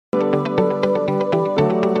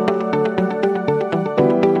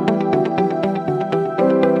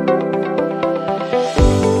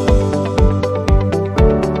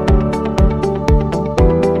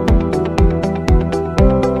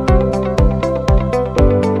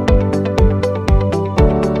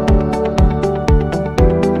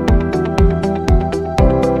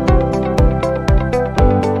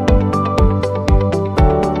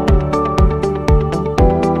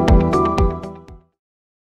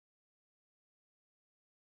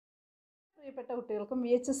പ്രിയപ്പെട്ട കുട്ടികൾക്കും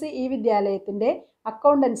VHSC ഈ വിദ്യാലയത്തിൻ്റെ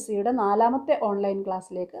അക്കൗണ്ടൻസിയുടെ 4ാമത്തെ ഓൺലൈൻ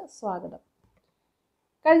ക്ലാസ്സിലേക്ക് സ്വാഗതം.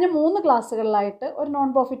 കഴിഞ്ഞ 3 ക്ലാസ്സുകളിലായിട്ട് ഒരു നോൺ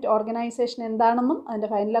പ്രോഫിറ്റ് ഓർഗനൈസേഷൻ എന്താണെന്നും അതിൻ്റെ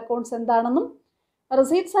ഫൈനൽ അക്കൗണ്ട്സ് എന്താണെന്നും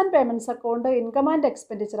receipts and payments account, income and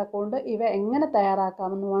expenditure account ഇവ എങ്ങനെ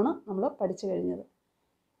തയ്യാറാക്കാമെന്നുമാണ് നമ്മൾ പഠിച്ചു കഴിഞ്ഞത്.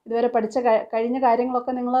 ഇതുവരെ കഴിഞ്ഞ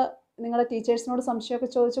കാര്യങ്ങളൊക്കെ നിങ്ങളുടെ ടീച്ചേഴ്സിനോട്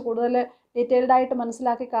സംശയമൊക്കെ ചോദിച്ച് കൂടുതൽ ഡീറ്റെയിൽഡ് ആയിട്ട്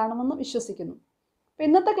മനസ്സിലാക്കി കാണുമെന്ന് വിശ്വസിക്കുന്നു. അപ്പോൾ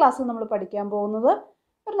ഇന്നത്തെ ക്ലാസ്സിൽ നമ്മൾ പഠിക്കാൻ പോകുന്നത്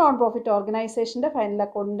ഒരു നോൺ പ്രോഫിറ്റ് ഓർഗനൈസേഷൻ്റെ ഫൈനൽ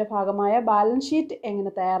അക്കൗണ്ടിൻ്റെ ഭാഗമായ ബാലൻസ് ഷീറ്റ്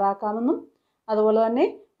എങ്ങനെ തയ്യാറാക്കാമെന്നും അതുപോലെ തന്നെ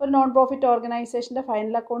ഒരു നോൺ പ്രോഫിറ്റ് ഓർഗനൈസേഷൻ്റെ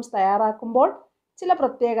ഫൈനൽ അക്കൗണ്ട്സ് തയ്യാറാക്കുമ്പോൾ ചില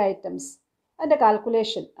പ്രത്യേക ഐറ്റംസ് അതിൻ്റെ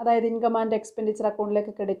കാൽക്കുലേഷൻ, അതായത് ഇൻകം ആൻഡ് എക്സ്പെൻഡിച്ചർ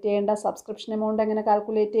അക്കൗണ്ടിലേക്ക് ക്രെഡിറ്റ് ചെയ്യേണ്ട സബ്സ്ക്രിപ്ഷൻ എമൗണ്ട് എങ്ങനെ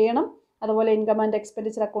കാൽക്കുലേറ്റ് ചെയ്യണം, അതുപോലെ ഇൻകം ആൻഡ്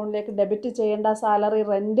എക്സ്പെൻഡിച്ചർ അക്കൗണ്ടിലേക്ക് ഡെബിറ്റ് ചെയ്യേണ്ട സാലറി,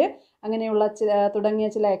 റെൻറ്റ് അങ്ങനെയുള്ള തുടങ്ങിയ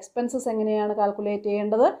ചില എക്സ്പെൻസസ് എങ്ങനെയാണ് കാൽക്കുലേറ്റ്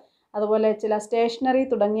ചെയ്യേണ്ടത്, അതുപോലെ ചില സ്റ്റേഷനറി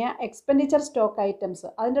തുടങ്ങിയ എക്സ്പെൻഡിച്ചർ സ്റ്റോക്ക് ഐറ്റംസ്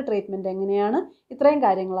അതിൻ്റെ ട്രീറ്റ്മെൻറ്റ് എങ്ങനെയാണ്, ഇത്രയും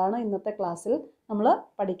കാര്യങ്ങളാണ് ഇന്നത്തെ ക്ലാസ്സിൽ നമ്മൾ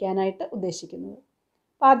പഠിക്കാനായിട്ട് ഉദ്ദേശിക്കുന്നത്.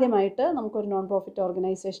 അപ്പോൾ ആദ്യമായിട്ട് നമുക്കൊരു നോൺ പ്രോഫിറ്റ്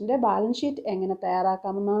ഓർഗനൈസേഷൻ്റെ ബാലൻസ് ഷീറ്റ് എങ്ങനെ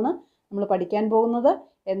തയ്യാറാക്കാമെന്നാണ് നമ്മൾ പഠിക്കാൻ പോകുന്നത്.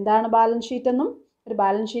 എന്താണ് ബാലൻസ് ഷീറ്റ് എന്നും ഒരു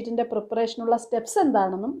ബാലൻസ് ഷീറ്റിൻ്റെ പ്രിപ്പറേഷനുള്ള സ്റ്റെപ്സ്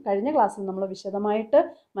എന്താണെന്നും കഴിഞ്ഞ ക്ലാസ്സിൽ നമ്മൾ വിശദമായിട്ട്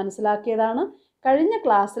മനസ്സിലാക്കിയതാണ്. കഴിഞ്ഞ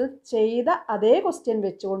ക്ലാസ്സിൽ ചെയ്ത അതേ ക്വസ്റ്റ്യൻ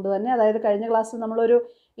വെച്ചുകൊണ്ട് തന്നെ, അതായത് കഴിഞ്ഞ ക്ലാസ്സിൽ നമ്മളൊരു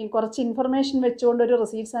കുറച്ച് ഇൻഫർമേഷൻ വെച്ചുകൊണ്ട് ഒരു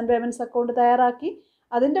റിസീറ്റ്സ് ആൻഡ് പേയ്മെൻറ്റ്സ് അക്കൗണ്ട് തയ്യാറാക്കി.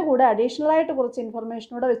 അതിൻ്റെ കൂടെ അഡീഷണലായിട്ട് കുറച്ച്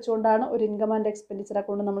ഇൻഫർമേഷനൂടെ വെച്ചുകൊണ്ടാണ് ഒരു ഇൻകം ആൻഡ് എക്സ്പെൻഡിച്ചർ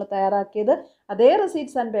അക്കൗണ്ട് നമ്മൾ തയ്യാറാക്കിയത്. അതേ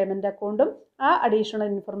റിസീറ്റ്സ് ആൻഡ് പേയ്മെൻറ്റ് അക്കൗണ്ടും ആ അഡീഷണൽ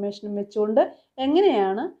ഇൻഫർമേഷനും വെച്ചുകൊണ്ട്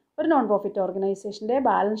എങ്ങനെയാണ് ഒരു നോൺ പ്രോഫിറ്റ് ഓർഗനൈസേഷൻ്റെ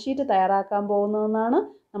ബാലൻസ് ഷീറ്റ് തയ്യാറാക്കാൻ പോകുന്നതെന്നാണ്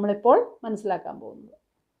നമ്മളിപ്പോൾ മനസ്സിലാക്കാൻ പോകുന്നത്.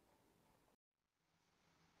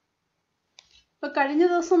 ഇപ്പോൾ കഴിഞ്ഞ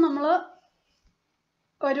ദിവസം നമ്മൾ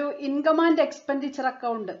ഒരു ഇൻകം ആൻഡ് എക്സ്പെൻഡിച്ചർ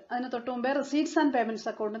അക്കൗണ്ട്, അതിന് തൊട്ട് മുമ്പേ റിസീറ്റ്സ് ആൻഡ് പേയ്മെൻറ്റ്സ്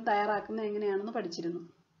അക്കൗണ്ടും തയ്യാറാക്കുന്നത് എങ്ങനെയാണെന്ന് പഠിച്ചിരുന്നു.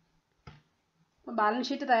 അപ്പോൾ ബാലൻസ്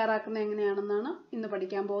ഷീറ്റ് തയ്യാറാക്കുന്നത് എങ്ങനെയാണെന്നാണ് ഇന്ന്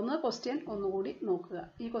പഠിക്കാൻ പോകുന്നത്. ക്വസ്റ്റ്യൻ ഒന്നുകൂടി നോക്കുക.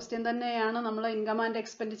 ഈ ക്വസ്റ്റ്യൻ തന്നെയാണ് നമ്മൾ ഇൻകം ആൻഡ്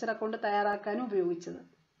എക്സ്പെൻഡിച്ചർ അക്കൗണ്ട് തയ്യാറാക്കാനും ഉപയോഗിച്ചത്.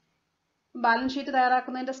 ബാലൻസ് ഷീറ്റ്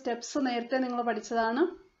തയ്യാറാക്കുന്നതിൻ്റെ സ്റ്റെപ്സ് നേരത്തെ നിങ്ങൾ പഠിച്ചതാണ്.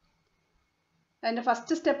 അതിൻ്റെ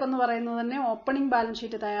ഫസ്റ്റ് സ്റ്റെപ്പ് എന്ന് പറയുന്നത് തന്നെ ഓപ്പണിംഗ് ബാലൻസ്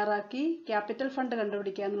ഷീറ്റ് തയ്യാറാക്കി ക്യാപിറ്റൽ ഫണ്ട്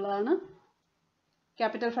കണ്ടുപിടിക്കുക എന്നുള്ളതാണ്.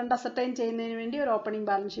 ക്യാപിറ്റൽ ഫണ്ട് അസർട്ടൈൻ ചെയ്യുന്നതിന് വേണ്ടി ഒരു ഓപ്പണിംഗ്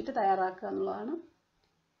ബാലൻസ് ഷീറ്റ് തയ്യാറാക്കുക എന്നുള്ളതാണ്.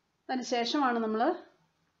 അതിനുശേഷമാണ് നമ്മൾ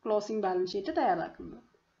ക്ലോസിംഗ് ബാലൻസ് ഷീറ്റ് തയ്യാറാക്കുന്നത്.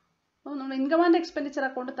 അപ്പോൾ നമ്മൾ ഇൻകം ആൻഡ് എക്സ്പെൻഡിച്ചർ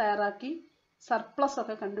അക്കൗണ്ട് തയ്യാറാക്കി സർപ്ലസ്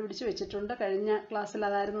ഒക്കെ കണ്ടുപിടിച്ച് വെച്ചിട്ടുണ്ട്. കഴിഞ്ഞ ക്ലാസ്സിൽ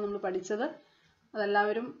അതായിരുന്നു നമ്മൾ പഠിച്ചത്.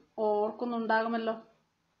 അതെല്ലാവരും ഓർക്കുന്നുണ്ടാകുമല്ലോ.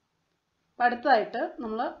 അപ്പോൾ അടുത്തതായിട്ട്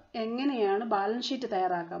നമ്മൾ എങ്ങനെയാണ് ബാലൻസ് ഷീറ്റ്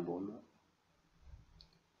തയ്യാറാക്കാൻ പോകുന്നത്.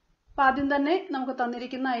 അപ്പോൾ ആദ്യം തന്നെ നമുക്ക്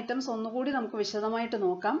തന്നിരിക്കുന്ന ഐറ്റംസ് ഒന്നുകൂടി നമുക്ക് വിശദമായിട്ട്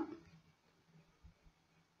നോക്കാം.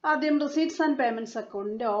 ആദ്യം റിസീറ്റ്സ് ആൻഡ് പേയ്മെൻറ്റ്സ്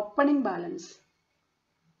അക്കൗണ്ടിൻ്റെ ഓപ്പണിംഗ് ബാലൻസ്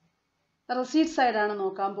റിസീറ്റ് സൈഡാണ്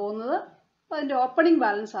നോക്കാൻ പോകുന്നത്. അപ്പോൾ അതിൻ്റെ ഓപ്പണിംഗ്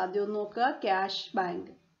ബാലൻസ് ആദ്യം ഒന്ന് നോക്കുക. ക്യാഷ്, ബാങ്ക്,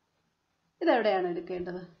 ഇതെവിടെയാണ്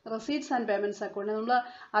എടുക്കേണ്ടത്? റിസീറ്റ്സ് ആൻഡ് പേയ്മെൻറ്റ്സ് അക്കൗണ്ടിൽ നമ്മൾ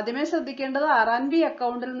ആദ്യമേ ശ്രദ്ധിക്കേണ്ടത് R&B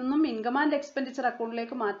അക്കൗണ്ടിൽ നിന്നും ഇൻകം ആൻഡ് എക്സ്പെൻഡിച്ചർ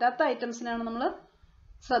അക്കൗണ്ടിലേക്ക് മാറ്റാത്ത ഐറ്റംസിനാണ് നമ്മൾ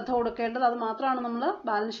ശ്രദ്ധ കൊടുക്കേണ്ടത്. അത് മാത്രമാണ് നമ്മൾ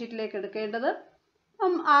ബാലൻസ് ഷീറ്റിലേക്ക് എടുക്കേണ്ടത്.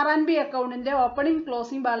 R&B അക്കൗണ്ടിൻ്റെ opening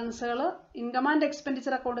closing ബാലൻസുകൾ income and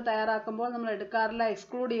expenditure account തയ്യാറാക്കുമ്പോൾ നമ്മൾ എടുക്കാറില്ല,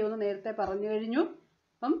 എക്സ്ക്ലൂഡ് ചെയ്യുമെന്ന് നേരത്തെ പറഞ്ഞു കഴിഞ്ഞു.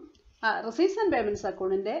 അപ്പം റിസീറ്റ്സ് ആൻഡ് പേയ്മെൻറ്റ്സ്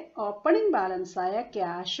അക്കൗണ്ടിൻ്റെ ഓപ്പണിംഗ് ബാലൻസായ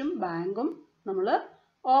ക്യാഷും ബാങ്കും നമ്മൾ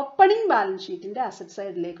ഓപ്പണിംഗ് ബാലൻസ് ഷീറ്റിൻ്റെ അസറ്റ്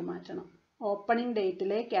സൈഡിലേക്ക് മാറ്റണം. ഓപ്പണിംഗ്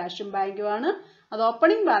ഡേറ്റിലെ ക്യാഷും ബാങ്കുമാണ്. അത്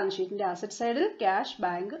ഓപ്പണിംഗ് ബാലൻസ് ഷീറ്റിൻ്റെ അസറ്റ് സൈഡിൽ ക്യാഷ്,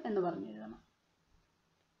 ബാങ്ക് എന്ന് പറഞ്ഞു എഴുതണം.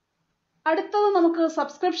 അടുത്തത് നമുക്ക്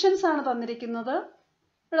സബ്സ്ക്രിപ്ഷൻസ് ആണ് തന്നിരിക്കുന്നത്.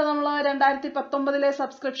 ഇവിടെ നമ്മൾ 2019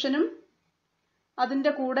 സബ്സ്ക്രിപ്ഷനും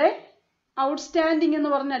അതിൻ്റെ കൂടെ ഔട്ട്സ്റ്റാൻഡിംഗ് എന്ന്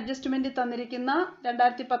പറഞ്ഞ് അഡ്ജസ്റ്റ്മെൻറ്റിൽ തന്നിരിക്കുന്ന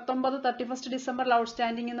 2019 31 ഡിസംബറിൽ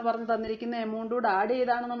ഔട്ട്സ്റ്റാൻഡിംഗ് എന്ന് പറഞ്ഞ് തന്നിരിക്കുന്ന എമൗണ്ട് കൂടെ ആഡ്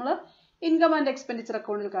ചെയ്താണ് നമ്മൾ ഇൻകം ആൻഡ് എക്സ്പെൻഡിച്ചർ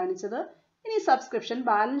അക്കൗണ്ടിൽ കാണിച്ചത്. ഇനി സബ്സ്ക്രിപ്ഷൻ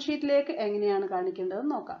ബാലൻസ് ഷീറ്റിലേക്ക് എങ്ങനെയാണ്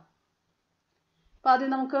കാണിക്കേണ്ടതെന്ന് നോക്കാം. അപ്പോൾ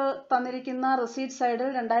ആദ്യം നമുക്ക് തന്നിരിക്കുന്ന റിസീറ്റ് സൈഡിൽ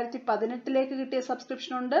 2018 കിട്ടിയ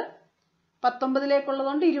സബ്സ്ക്രിപ്ഷൻ ഉണ്ട്,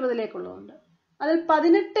 19 20 അതിൽ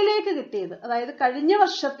 18 കിട്ടിയത്, അതായത് കഴിഞ്ഞ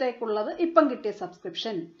വർഷത്തേക്കുള്ളത് ഇപ്പം കിട്ടിയ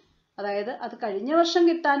സബ്സ്ക്രിപ്ഷൻ, അതായത് അത് കഴിഞ്ഞ വർഷം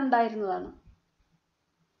കിട്ടാനുണ്ടായിരുന്നതാണ്,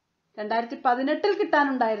 2018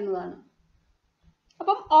 കിട്ടാനുണ്ടായിരുന്നതാണ്.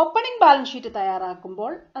 അപ്പം ഓപ്പണിംഗ് ബാലൻസ് ഷീറ്റ്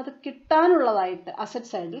തയ്യാറാക്കുമ്പോൾ അത് കിട്ടാനുള്ളതായിട്ട്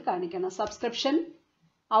അസറ്റ് സൈഡിൽ കാണിക്കണം. സബ്സ്ക്രിപ്ഷൻ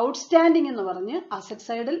ഔട്ട്സ്റ്റാൻഡിംഗ് എന്ന് പറഞ്ഞ് അസറ്റ്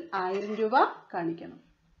സൈഡിൽ 1000 രൂപ കാണിക്കണം.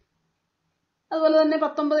 അതുപോലെ തന്നെ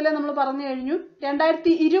 19 നമ്മൾ പറഞ്ഞു കഴിഞ്ഞു.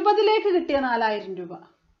 2020 കിട്ടിയ 4000 രൂപ,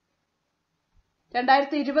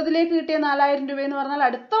 2020 കിട്ടിയ 4000 രൂപ എന്ന് പറഞ്ഞാൽ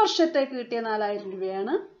അടുത്ത വർഷത്തേക്ക് കിട്ടിയ 4000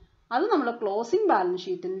 രൂപയാണ്. അത് നമ്മൾ ക്ലോസിംഗ് ബാലൻസ്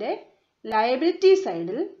ഷീറ്റിൻ്റെ ലയബിലിറ്റി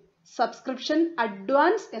സൈഡിൽ സബ്സ്ക്രിപ്ഷൻ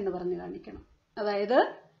അഡ്വാൻസ് എന്ന് പറഞ്ഞ് കാണിക്കണം. അതായത്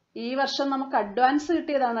ഈ വർഷം നമുക്ക് അഡ്വാൻസ്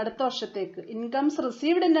കിട്ടിയതാണ്, അടുത്ത വർഷത്തേക്ക് ഇൻകംസ്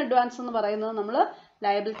റിസീവ്ഡ് ഇൻ അഡ്വാൻസ് എന്ന് പറയുന്നത് നമ്മൾ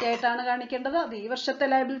ലയബിലിറ്റി ആയിട്ടാണ് കാണിക്കേണ്ടത്. അത് ഈ വർഷത്തെ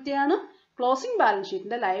ലയബിലിറ്റിയാണ്. ക്ലോസിംഗ് ബാലൻസ്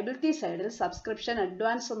ഷീറ്റിന്റെ ലയബിലിറ്റി സൈഡിൽ സബ്സ്ക്രിപ്ഷൻ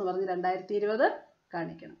അഡ്വാൻസ് എന്ന് പറഞ്ഞ് 2020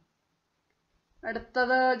 കാണിക്കണം.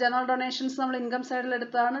 അടുത്തത് ജനറൽ ഡൊണേഷൻസ് നമ്മൾ ഇൻകം സൈഡിൽ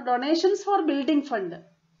എടുത്തതാണ്. ഡൊണേഷൻസ് ഫോർ ബിൽഡിംഗ് ഫണ്ട്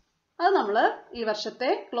അത് നമ്മൾ ഈ വർഷത്തെ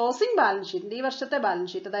ക്ലോസിംഗ് ബാലൻസ് ഷീറ്റിന്റെ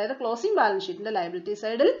ബാലൻസ് ഷീറ്റ്, അതായത് ക്ലോസിംഗ് ബാലൻസ് ഷീറ്റിന്റെ ലയബിലിറ്റി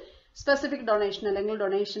സൈഡിൽ സ്പെസിഫിക് ഡൊണേഷൻ അല്ലെങ്കിൽ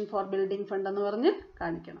ഡൊണേഷൻ ഫോർ ബിൽഡിംഗ് ഫണ്ട് എന്ന് പറഞ്ഞ്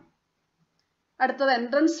കാണിക്കണം. അടുത്തത്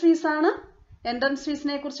എൻട്രൻസ് ഫീസ് ആണ്. എൻട്രൻസ്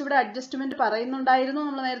ഫീസിനെ കുറിച്ച് ഇവിടെ അഡ്ജസ്റ്റ്മെന്റ് പറയുന്നുണ്ടായിരുന്നു.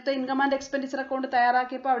 നമ്മൾ നേരത്തെ ഇൻകം ആൻഡ് എക്സ്പെൻഡിച്ചർ അക്കൗണ്ട്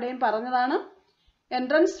തയ്യാറാക്കിയപ്പോൾ അവിടെയും പറഞ്ഞതാണ്.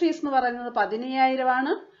 എൻട്രൻസ് ഫീസ് എന്ന് പറയുന്നത് 15,000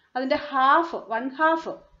 ആണ്. അതിന്റെ വൺ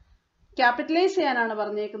ഹാഫ് ക്യാപിറ്റലൈസ് ചെയ്യാനാണ്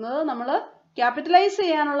പറഞ്ഞേക്കുന്നത്. നമ്മൾ ക്യാപിറ്റലൈസ്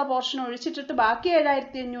ചെയ്യാനുള്ള പോർഷൻ ഒഴിച്ചിട്ടിട്ട് ബാക്കി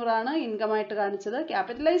 7,500 ആണ് ഇൻകം ആയിട്ട് കാണിച്ചത്.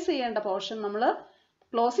 ക്യാപിറ്റലൈസ് ചെയ്യേണ്ട പോർഷൻ നമ്മൾ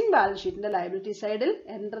ക്ലോസിംഗ് ബാലൻസ് ഷീറ്റിന്റെ ലയബിലിറ്റി സൈഡിൽ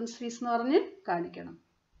എൻട്രൻസ് ഫീസ് എന്ന് പറഞ്ഞ് കാണിക്കണം.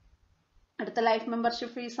 അടുത്ത ലൈഫ്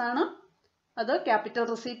മെമ്പർഷിപ്പ് ഫീസ് ആണ്. അത് ക്യാപിറ്റൽ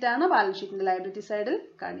റിസീറ്റ് ആണ്, ബാലൻസ് ഷീറ്റിന്റെ ലയബിലിറ്റി സൈഡിൽ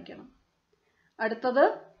കാണിക്കണം. അടുത്തത്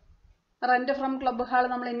റെന്റ് ഫ്രം ക്ലബ് ഹാൾ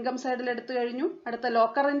നമ്മൾ ഇൻകം സൈഡിൽ എടുത്തു കഴിഞ്ഞു. അടുത്ത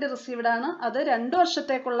ലോക്കർ റെന്റ് റിസീവ്ഡ് ആണ്. അത് 2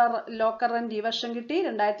 വർഷത്തേക്കുള്ള ലോക്കർ റെന്റ് ഈ വർഷം കിട്ടി.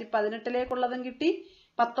 2018 കിട്ടി,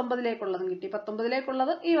 19 കിട്ടി.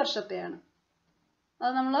 19 ഈ വർഷത്തെയാണ്.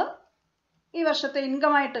 അത് നമ്മൾ ഈ വർഷത്തെ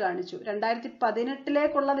ഇൻകം ആയിട്ട് കാണിച്ചു.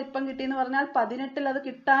 2018 ഇപ്പം കിട്ടിയെന്ന് പറഞ്ഞാൽ 18 അത്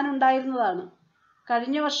കിട്ടാനുണ്ടായിരുന്നതാണ്,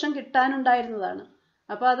 കഴിഞ്ഞ വർഷം കിട്ടാനുണ്ടായിരുന്നതാണ്.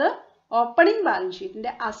 അപ്പൊ അത് ഓപ്പണിംഗ് ബാലൻസ്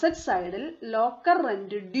ഷീറ്റിന്റെ അസറ്റ് സൈഡിൽ ലോക്കർ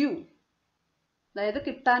റെന്റ് ഡ്യൂ, അതായത്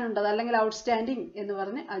കിട്ടാനുണ്ടത് അല്ലെങ്കിൽ ഔട്ട്സ്റ്റാൻഡിങ് എന്ന്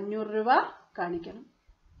പറഞ്ഞ് 500 രൂപ കാണിക്കണം.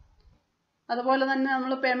 അതുപോലെ തന്നെ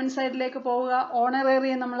നമ്മൾ പേയ്മെന്റ് സൈഡിലേക്ക് പോവുക.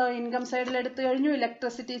 ഓണറേറിയം നമ്മൾ ഇൻകം സൈഡിൽ എടുത്തു കഴിഞ്ഞു.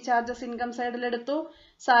 ഇലക്ട്രിസിറ്റി ചാർജസ് ഇൻകം സൈഡിൽ എടുത്തു.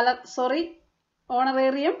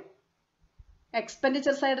 ഓണറേറിയം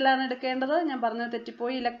എക്സ്പെൻഡിച്ചർ സൈഡിലാണ് എടുക്കേണ്ടത്. ഞാൻ പറഞ്ഞത്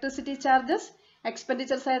തെറ്റിപ്പോയി. ഇലക്ട്രിസിറ്റി ചാർജസ്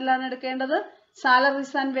എക്സ്പെൻഡിച്ചർ സൈഡിലാണ് എടുക്കേണ്ടത്.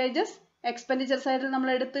 സാലറീസ് ആൻഡ് വേജസ് എക്സ്പെൻഡിച്ചർ സൈഡിൽ നമ്മൾ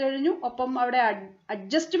എടുത്തു കഴിഞ്ഞു. ഒപ്പം അവിടെ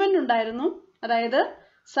അഡ്ജസ്റ്റ്മെന്റ് ഉണ്ടായിരുന്നു. അതായത്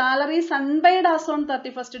salaries unpaid as on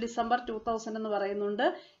 31 December 2000 എന്ന് പറയുന്നുണ്ട്.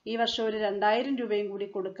 ഈ വർഷം ഒരു 2000 രൂപയും കൂടി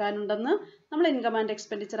കൊടുക്കാനുണ്ടെന്ന് നമ്മൾ ഇൻകം ആൻഡ്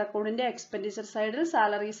എക്സ്പെൻഡിച്ചർ അക്കൗണ്ടിന്റെ എക്സ്പെൻഡിച്ചർ സൈഡിൽ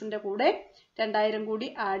സാലറീസിന്റെ കൂടെ 2000 കൂടി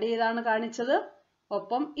ആഡ് ചെയ്താണ് കാണിച്ചത്.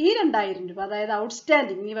 ഒപ്പം ഈ 2000 രൂപ, അതായത്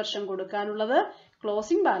ഔട്ട്സ്റ്റാൻഡിങ് ഈ വർഷം കൊടുക്കാനുള്ളത്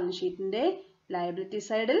ക്ലോസിംഗ് ബാലൻസ് ഷീറ്റിന്റെ ലയബിലിറ്റി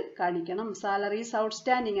സൈഡിൽ കാണിക്കണം. സാലറീസ്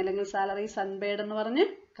ഔട്ട്സ്റ്റാൻഡിങ് അല്ലെങ്കിൽ സാലറീസ് അൺപെയ്ഡ് എന്ന് പറഞ്ഞ്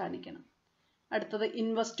കാണിക്കണം. അടുത്തത്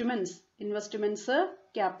ഇൻവെസ്റ്റ്മെന്റ്സ്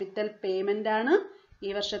ക്യാപിറ്റൽ പേയ്മെന്റ് ആണ്.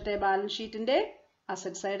 ഈ വർഷത്തെ ബാലൻസ് ഷീറ്റിന്റെ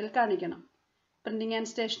അസറ്റ് സൈഡിൽ കാണിക്കണം. പ്രിന്റിംഗ് ആൻഡ്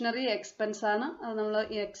സ്റ്റേഷനറി എക്സ്പെൻസ് ആണ്. അത് നമ്മൾ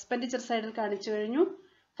ഈ എക്സ്പെൻഡിച്ചർ സൈഡിൽ കാണിച്ചു കഴിഞ്ഞു.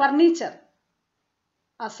 ഫർണിച്ചർ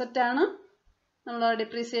അസറ്റ് ആണ്. നമ്മൾ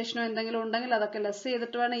ഡിപ്രീസിയേഷനോ എന്തെങ്കിലും ഉണ്ടെങ്കിൽ അതൊക്കെ ലെസ്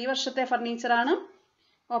ചെയ്തിട്ട് വേണം. ഈ വർഷത്തെ ഫർണിച്ചർ ആണ്.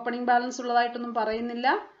 ഓപ്പണിംഗ് ബാലൻസ് ഉള്ളതായിട്ടൊന്നും പറയുന്നില്ല.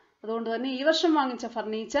 അതുകൊണ്ട് തന്നെ ഈ വർഷം വാങ്ങിച്ച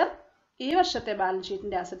ഫർണിച്ചർ ഈ വർഷത്തെ ബാലൻസ്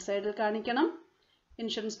ഷീറ്റിന്റെ അസറ്റ് സൈഡിൽ കാണിക്കണം.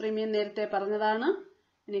 ഇൻഷുറൻസ് പ്രീമിയം നേരത്തെ പറഞ്ഞതാണ്.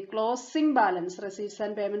 ഇനി closing balance, receipts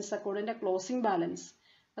and payments അക്കൗണ്ടിന്റെ closing balance,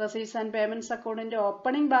 receipts and payments അക്കൗണ്ടിന്റെ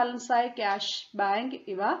ഓപ്പണിംഗ് ബാലൻസ് ആയ ക്യാഷ്, ബാങ്ക്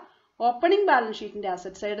ഇവ ഓപ്പണിംഗ് ബാലൻസ് ഷീറ്റിന്റെ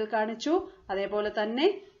അസറ്റ് സൈഡിൽ കാണിച്ചു. അതേപോലെ തന്നെ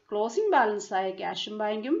ക്ലോസിംഗ് ബാലൻസ് ആയ ക്യാഷും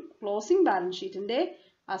ബാങ്കും ക്ലോസിംഗ് ബാലൻസ് ഷീറ്റിന്റെ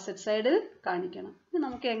അസറ്റ് സൈഡിൽ കാണിക്കണം. ഇനി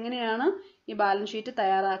നമുക്ക് എങ്ങനെയാണ് ഈ ബാലൻസ് ഷീറ്റ്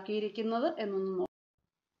തയ്യാറാക്കിയിരിക്കുന്നത് എന്നൊന്ന് നോക്കാം.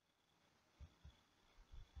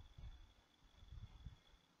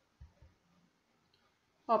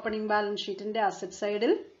 ഓപ്പണിംഗ് ബാലൻസ് ഷീറ്റിന്റെ അസറ്റ്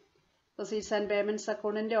സൈഡിൽ റെസീറ്റ്സ് ആൻഡ് പേയ്മെന്റ്സ്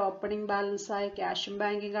അക്കൗണ്ടിന്റെ ഓപ്പണിംഗ് ബാലൻസ് ആയ ക്യാഷും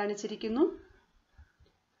ബാങ്കും കാണിച്ചിരിക്കുന്നു.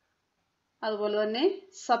 അതുപോലെ തന്നെ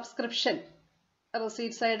സബ്സ്ക്രിപ്ഷൻ,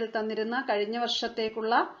 റെസീറ്റ് സൈഡിൽ തന്നിരുന്ന കഴിഞ്ഞ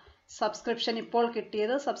വർഷത്തേക്കുള്ള സബ്സ്ക്രിപ്ഷൻ ഇപ്പോൾ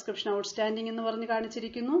കിട്ടിയത് സബ്സ്ക്രിപ്ഷൻ ഔട്ട്സ്റ്റാൻഡിംഗ് എന്ന് പറഞ്ഞ്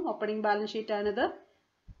കാണിച്ചിരിക്കുന്നു. ഓപ്പണിംഗ് ബാലൻസ് ഷീറ്റ് ആണിത്.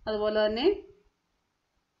 അതുപോലെ തന്നെ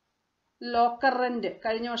ലോക്കർ റെന്റ്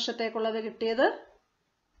കഴിഞ്ഞ വർഷത്തേക്കുള്ളത് കിട്ടിയത്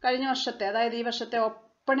കഴിഞ്ഞ വർഷത്തെ, അതായത് ഈ വർഷത്തെ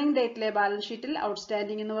ഓപ്പണിംഗ് ഡേറ്റിലെ ബാലൻസ് ഷീറ്റിൽ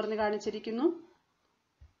ഔട്ട്സ്റ്റാൻഡിംഗ് എന്ന് പറഞ്ഞ് കാണിച്ചിരിക്കുന്നു.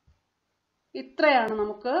 ഇത്രയാണ്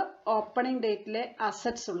നമുക്ക് ഓപ്പണിംഗ് ഡേറ്റിലെ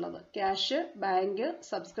അസറ്റ്സ് ഉള്ളത്. ക്യാഷ്, ബാങ്ക്,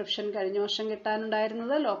 സബ്സ്ക്രിപ്ഷൻ കഴിഞ്ഞ വർഷം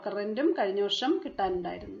കിട്ടാനുണ്ടായിരുന്നത്, ലോക്കർ റെന്റും കഴിഞ്ഞ വർഷം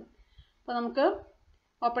കിട്ടാനുണ്ടായിരുന്നത്. അപ്പൊ നമുക്ക്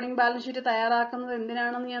ഓപ്പണിംഗ് ബാലൻസ് ഷീറ്റ് തയ്യാറാക്കുന്നത്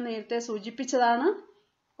എന്തിനാണെന്ന് ഞാൻ നേരത്തെ സൂചിപ്പിച്ചതാണ്.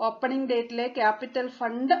 ഓപ്പണിംഗ് ഡേറ്റിലെ ക്യാപിറ്റൽ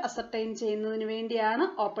ഫണ്ട് അസർട്ടൈൻ ചെയ്യുന്നതിന് വേണ്ടിയാണ്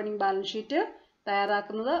ഓപ്പണിംഗ് ബാലൻസ് ഷീറ്റ്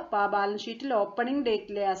തയ്യാറാക്കുന്നത്. അപ്പൊ ആ ബാലൻസ് ഷീറ്റിൽ ഓപ്പണിംഗ്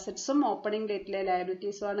ഡേറ്റിലെ അസറ്റ്സും ഓപ്പണിംഗ് ഡേറ്റിലെ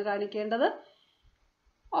ലയബിലിറ്റീസും ആണ് കാണിക്കേണ്ടത്.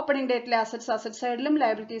 ഓപ്പണിംഗ് ഡേറ്റിലെ അസറ്റ് സൈഡിലും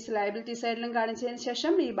ലയബിലിറ്റി സൈഡിലും കാണിച്ചതിന്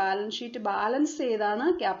ശേഷം ഈ ബാലൻസ് ഷീറ്റ് ബാലൻസ് ചെയ്താണ്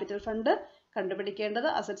ക്യാപിറ്റൽ ഫണ്ട് കണ്ടുപിടിക്കേണ്ടത്.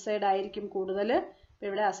 അസറ്റ് സൈഡ് ആയിരിക്കും കൂടുതൽ. ഇപ്പൊ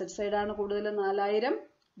ഇവിടെ അസറ്റ് സൈഡാണ് കൂടുതൽ, 4000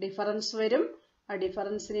 ഡിഫറൻസ് വരും. ആ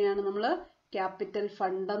ഡിഫറൻസിനെയാണ് നമ്മൾ ക്യാപിറ്റൽ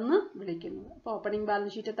ഫണ്ട് എന്ന് വിളിക്കുന്നത്. അപ്പോൾ ഓപ്പണിംഗ്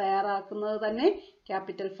ബാലൻസ് ഷീറ്റ് തയ്യാറാക്കുന്നത് തന്നെ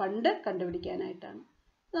ക്യാപിറ്റൽ ഫണ്ട് കണ്ടുപിടിക്കാനായിട്ടാണ്.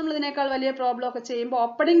 നമ്മൾ ഇതിനേക്കാൾ വലിയ പ്രോബ്ലം ഒക്കെ ചെയ്യുമ്പോൾ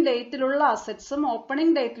ഓപ്പണിംഗ് ഡേറ്റിലുള്ള അസറ്റ്സും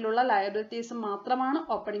ഓപ്പണിംഗ് ഡേറ്റിലുള്ള ലയബിലിറ്റീസും മാത്രമാണ്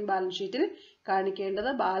ഓപ്പണിംഗ് ബാലൻസ് ഷീറ്റിൽ കാണിക്കേണ്ടത്.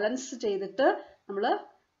 ബാലൻസ് ചെയ്തിട്ട് നമ്മൾ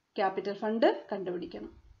ക്യാപിറ്റൽ ഫണ്ട്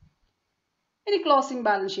കണ്ടുപിടിക്കണം. ഇനി ക്ലോസിംഗ്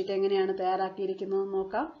ബാലൻസ് ഷീറ്റ് എങ്ങനെയാണ് തയ്യാറാക്കിയിരിക്കുന്നത്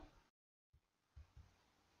നോക്കാം.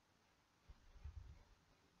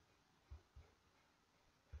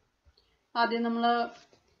 ആദ്യം നമ്മൾ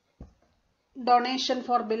ഡൊണേഷൻ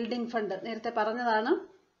ഫോർ ബിൽഡിംഗ് ഫണ്ട് നേരത്തെ പറഞ്ഞതാണ്.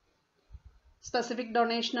 സ്പെസിഫിക്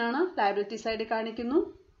ഡൊണേഷൻ ആണ്, ലയബിലിറ്റി സൈഡിൽ കാണിക്കുന്നു.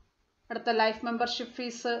 അടുത്ത life membership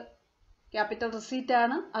fees capital receipt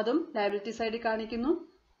ആണ്, അതും ലയബിലിറ്റി സൈഡിൽ കാണിക്കുന്നു.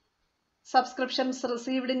 Subscriptions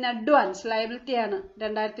received in advance liability ആണ്,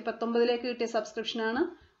 2019 കിട്ടിയ സബ്സ്ക്രിപ്ഷൻ ആണ്,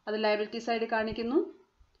 അത് ലയബിലിറ്റി സൈഡിൽ കാണിക്കുന്നു.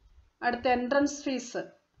 അടുത്ത എൻട്രൻസ് ഫീസ്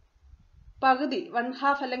പകുതി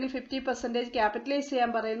 1/2 അല്ലെങ്കിൽ 50% ക്യാപിറ്റലൈസ്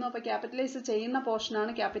ചെയ്യാൻ പറയുന്നു. അപ്പോൾ ക്യാപിറ്റലൈസ് ചെയ്യുന്ന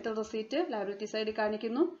പോർഷനാണ് ക്യാപിറ്റൽ റിസീറ്റ്, ലയബിലിറ്റി സൈഡിൽ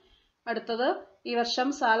കാണിക്കുന്നു. അടുത്തത് ഈ വർഷം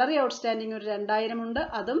സാലറി ഔട്ട്സ്റ്റാൻഡിങ് ഒരു 2000 ഉണ്ട്,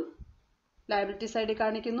 അതും ലയബിലിറ്റി സൈഡിൽ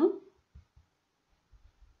കാണിക്കുന്നു.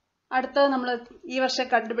 അടുത്തത് നമ്മൾ ഈ വർഷം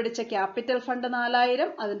കണ്ടുപിടിച്ച ക്യാപിറ്റൽ ഫണ്ട് 4000,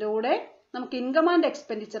 അതിൻ്റെ കൂടെ നമുക്ക് income and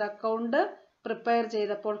expenditure account prepare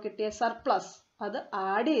ചെയ്തപ്പോൾ കിട്ടിയ സർപ്ലസ് അത്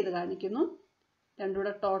ആഡ് ചെയ്ത് കാണിക്കുന്നു.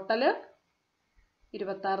 രണ്ടുകൂടെ ടോട്ടൽ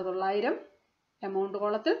 26,900 എമൗണ്ട്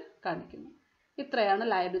കോളത്തിൽ കാണിക്കുന്നു. ഇത്രയാണ്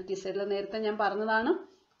ലയബിലിറ്റി സൈഡിൽ. നേരത്തെ ഞാൻ പറഞ്ഞതാണ്,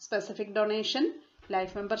 specific donation,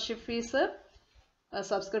 life membership fees,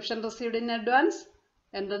 subscription received in advance,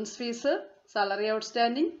 entrance fees, salary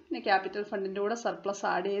outstanding, പിന്നെ ക്യാപിറ്റൽ ഫണ്ടിൻ്റെ കൂടെ സർപ്ലസ്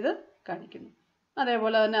ആഡ് ചെയ്ത് കാണിക്കുന്നു.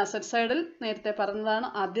 അതേപോലെ തന്നെ അസറ്റ് സൈഡിൽ നേരത്തെ പറഞ്ഞതാണ്,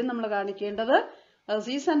 ആദ്യം നമ്മൾ കാണിക്കേണ്ടത്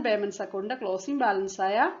റെസീവ്സ് ആൻഡ് പേയ്മെൻറ്റ്സ് അക്കൗണ്ടിൻ്റെ ക്ലോസിംഗ് ബാലൻസ്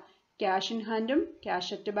ആയ ക്യാഷ് ഇൻ ഹാൻഡും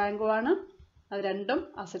ക്യാഷ് അറ്റ് ബാങ്കുമാണ്. അത് രണ്ടും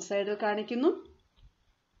അസറ്റ് സൈഡിൽ കാണിക്കുന്നു.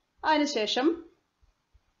 അതിനുശേഷം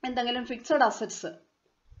എന്തെങ്കിലും ഫിക്സഡ് അസറ്റ്സ്,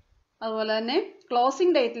 അതുപോലെ തന്നെ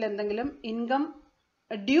ക്ലോസിംഗ് ഡേറ്റിൽ എന്തെങ്കിലും ഇൻകം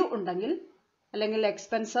ഡ്യൂ ഉണ്ടെങ്കിൽ അല്ലെങ്കിൽ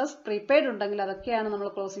എക്സ്പെൻസസ് പ്രീപെയ്ഡ് ഉണ്ടെങ്കിൽ അതൊക്കെയാണ് നമ്മൾ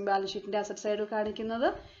ക്ലോസിംഗ് ബാലൻസ് ഷീറ്റിൻ്റെ അസറ്റ് സൈഡിൽ കാണിക്കുന്നത്.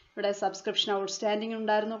 ഇവിടെ സബ്സ്ക്രിപ്ഷൻ ഔട്ട്സ്റ്റാൻഡിങ്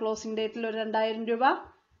ഉണ്ടായിരുന്നു ക്ലോസിംഗ് ഡേറ്റിൽ ഒരു 2000 രൂപ.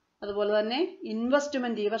 അതുപോലെ തന്നെ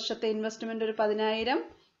ഇൻവെസ്റ്റ്മെൻറ്റ്, ഈ വർഷത്തെ ഇൻവെസ്റ്റ്മെൻറ്റ് ഒരു 10,000,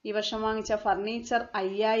 ഈ വർഷം വാങ്ങിച്ച ഫർണിച്ചർ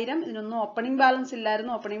 5000. ഇതിനൊന്നും ഓപ്പണിംഗ് ബാലൻസ്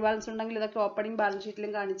ഇല്ലായിരുന്നു. ഓപ്പണിംഗ് ബാലൻസ് ഉണ്ടെങ്കിൽ ഇതൊക്കെ ഓപ്പണിംഗ് ബാലൻസ്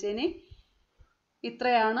ഷീറ്റിലും കാണിച്ചേനെ.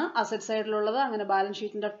 ഇത്രയാണ് അസറ്റ് സൈഡിലുള്ളത്. അങ്ങനെ ബാലൻസ്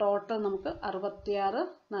ഷീറ്റിൻ്റെ ടോട്ടൽ നമുക്ക്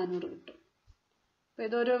 66,400 കിട്ടും. അപ്പോൾ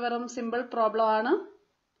ഇതൊരു വെറും സിമ്പിൾ പ്രോബ്ലം ആണ്.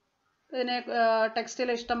 ഇതിനെ ടെക്സ്റ്റിൽ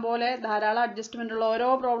ഇഷ്ടം പോലെ ധാരാളം അഡ്ജസ്റ്റ്മെൻ്റ് ഉള്ള, ഓരോ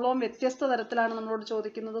പ്രോബ്ലവും വ്യത്യസ്ത തരത്തിലാണ് നമ്മളോട്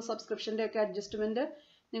ചോദിക്കുന്നത്. സബ്സ്ക്രിപ്ഷൻ്റെ ഒക്കെ അഡ്ജസ്റ്റ്മെൻറ്റ്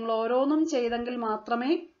നിങ്ങൾ ഓരോന്നും ചെയ്തെങ്കിൽ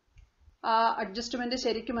മാത്രമേ ആ അഡ്ജസ്റ്റ്മെൻറ്റ്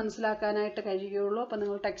ശരിക്കും മനസ്സിലാക്കാനായിട്ട് കഴിയുകയുള്ളൂ. അപ്പോൾ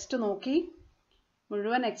നിങ്ങൾ ടെക്സ്റ്റ് നോക്കി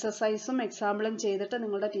മുഴുവൻ എക്സസൈസും എക്സാമ്പിളും ചെയ്തിട്ട്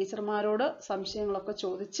നിങ്ങളുടെ ടീച്ചർമാരോട് സംശയങ്ങളൊക്കെ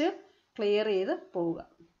ചോദിച്ച് ക്ലിയർ ചെയ്ത് പോവുക.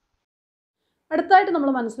 അടുത്തായിട്ട് നമ്മൾ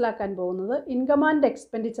മനസ്സിലാക്കാൻ പോകുന്നത് ഇൻകം ആൻഡ്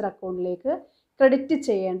എക്സ്പെൻഡിച്ചർ അക്കൗണ്ടിലേക്ക് ക്രെഡിറ്റ്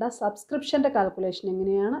ചെയ്യേണ്ട സബ്സ്ക്രിപ്ഷൻ്റെ കാൽക്കുലേഷൻ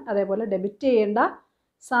എങ്ങനെയാണ്, അതേപോലെ ഡെബിറ്റ് ചെയ്യേണ്ട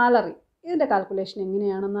സാലറി ഇതിൻ്റെ കാൽക്കുലേഷൻ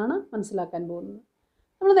എങ്ങനെയാണെന്നാണ് മനസ്സിലാക്കാൻ പോകുന്നത്.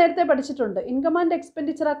 നമ്മൾ നേരത്തെ പഠിച്ചിട്ടുണ്ട്, ഇൻകം ആൻഡ്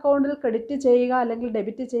എക്സ്പെൻഡിച്ചർ അക്കൗണ്ടിൽ ക്രെഡിറ്റ് ചെയ്യുക അല്ലെങ്കിൽ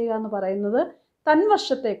ഡെബിറ്റ് ചെയ്യുക എന്ന് പറയുന്നത്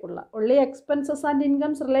തൻവർഷത്തേക്കുള്ള only expenses and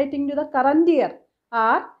incomes relating to the current year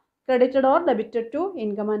are credited or debited to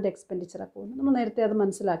income and expenditure account. നമ്മൾ നേരത്തെ അത്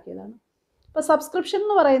മനസ്സിലാക്കിയതാണ്. അപ്പോൾ സബ്സ്ക്രിപ്ഷൻ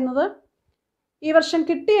എന്ന് പറയുന്നത് ഈ വർഷം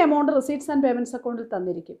കിട്ടിയ എമൗണ്ട് റിസീറ്റ്സ് ആൻഡ് പേയ്മെൻറ്റ്സ് അക്കൗണ്ടിൽ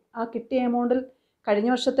തന്നിരിക്കും. ആ കിട്ടിയ എമൗണ്ടിൽ കഴിഞ്ഞ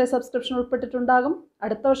വർഷത്തെ സബ്സ്ക്രിപ്ഷൻ ഉൾപ്പെട്ടിട്ടുണ്ടാകും,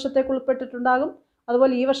 അടുത്ത വർഷത്തേക്ക് ഉൾപ്പെട്ടിട്ടുണ്ടാകും,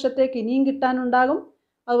 അതുപോലെ ഈ വർഷത്തേക്ക് ഇനിയും കിട്ടാനുണ്ടാകും,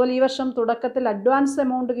 അതുപോലെ ഈ വർഷം തുടക്കത്തിൽ അഡ്വാൻസ്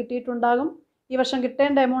എമൗണ്ട് കിട്ടിയിട്ടുണ്ടാകും, ഈ വർഷം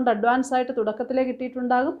കിട്ടേണ്ട എമൗണ്ട് അഡ്വാൻസ് ആയിട്ട് തുടക്കത്തിലേ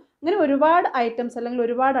കിട്ടിയിട്ടുണ്ടാകും. അങ്ങനെ ഒരുപാട് ഐറ്റംസ് അല്ലെങ്കിൽ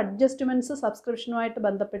ഒരുപാട് അഡ്ജസ്റ്റ്മെൻറ്റ്സ് സബ്സ്ക്രിപ്ഷനുമായിട്ട്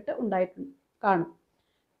ബന്ധപ്പെട്ട് കാണും.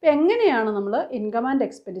 അപ്പോൾ എങ്ങനെയാണ് നമ്മൾ ഇൻകം ആൻഡ്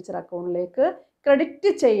എക്സ്പെൻഡിച്ചർ അക്കൗണ്ടിലേക്ക് ക്രെഡിറ്റ്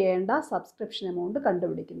ചെയ്യേണ്ട സബ്സ്ക്രിപ്ഷൻ എമൗണ്ട്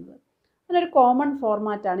കണ്ടുപിടിക്കുന്നത്? അതിനൊരു കോമൺ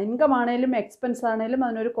ഫോർമാറ്റാണ്. ഇൻകം ആണെങ്കിലും എക്സ്പെൻസ് ആണെങ്കിലും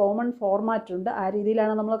അതിനൊരു കോമൺ ഫോർമാറ്റ് ഉണ്ട്. ആ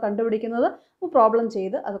രീതിയിലാണ് നമ്മൾ കണ്ടുപിടിക്കുന്നത്. പ്രോബ്ലം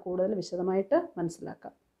ചെയ്ത് അത് കൂടുതൽ വിശദമായിട്ട്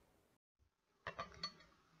മനസ്സിലാക്കാം.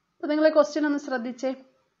 അപ്പോൾ നിങ്ങൾ ക്വസ്റ്റ്യൻ ഒന്ന് ശ്രദ്ധിച്ചേ.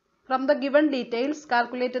 From the given details,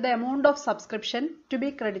 calculate the amount of subscription to be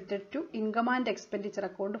credited to income and expenditure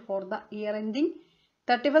account for the year ending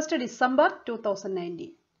 31st December 2019.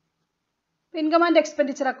 Income and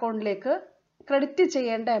expenditure അക്കൗണ്ടിലേക്ക് ക്രെഡിറ്റ്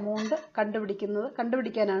ചെയ്യേണ്ട എമൗണ്ട്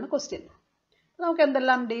കണ്ടുപിടിക്കാനാണ് ക്വസ്റ്റ്യൻ. നമുക്ക്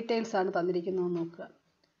എന്തെല്ലാം ഡീറ്റെയിൽസ് ആണ് തന്നിരിക്കുന്നതെന്ന് നോക്കുക.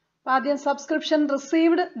 അപ്പോൾ ആദ്യം subscription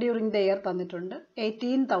received during the year തന്നിട്ടുണ്ട്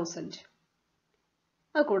 18,000.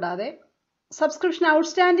 അതുകൂടാതെ സബ്സ്ക്രിപ്ഷൻ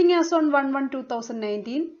ഔട്ട്സ്റ്റാൻഡിങ് ആസ് ഓൺ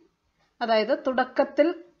 1/1/2019, അതായത് തുടക്കത്തിൽ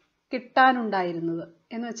കിട്ടാനുണ്ടായിരുന്നത്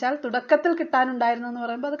എന്ന് വെച്ചാൽ തുടക്കത്തിൽ കിട്ടാനുണ്ടായിരുന്നെന്ന്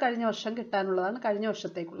പറയുമ്പോൾ അത് കഴിഞ്ഞ വർഷം കിട്ടാനുള്ളതാണ്, കഴിഞ്ഞ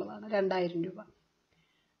വർഷത്തേക്കുള്ളതാണ് 2000 രൂപ.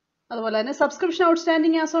 അതുപോലെ തന്നെ subscription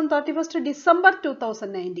outstanding as on 31st December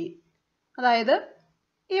 2019, അതായത്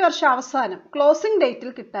ഈ വർഷം അവസാനം ക്ലോസിംഗ്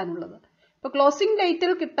ഡേറ്റിൽ കിട്ടാനുള്ളത്. ഇപ്പോൾ ക്ലോസിംഗ്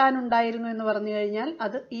ഡേറ്റിൽ കിട്ടാനുണ്ടായിരുന്നു എന്ന് പറഞ്ഞു കഴിഞ്ഞാൽ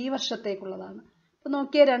അത് ഈ വർഷത്തേക്കുള്ളതാണ്. അപ്പോൾ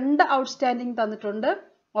നോക്കിയ 2 ഔട്ട്സ്റ്റാൻഡിങ് തന്നിട്ടുണ്ട്.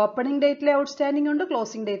 ഓപ്പണിംഗ് ഡേറ്റിലെ ഔട്ട്സ്റ്റാൻഡിങ് ഉണ്ട്,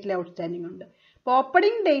 ക്ലോസിംഗ് ഡേറ്റിലെ ഔട്ട്സ്റ്റാൻഡിങ് ഉണ്ട്. അപ്പോൾ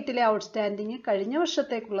ഓപ്പണിംഗ് ഡേറ്റിലെ ഔട്ട്സ്റ്റാൻഡിങ് കഴിഞ്ഞ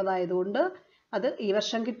വർഷത്തേക്കുള്ളതായതുകൊണ്ട് അത് ഈ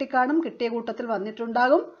വർഷം കിട്ടിക്കാണും, കിട്ടിയ കൂട്ടത്തിൽ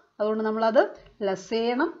വന്നിട്ടുണ്ടാകും. അതുകൊണ്ട് നമ്മളത് ലെസ്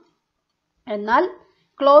ചെയ്യണം. എന്നാൽ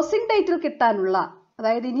ക്ലോസിംഗ് ഡേറ്റിൽ കിട്ടാനുള്ള,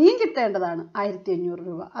 അതായത് ഇനിയും കിട്ടേണ്ടതാണ് 1500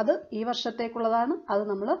 രൂപ, അത് ഈ വർഷത്തേക്കുള്ളതാണ്, അത്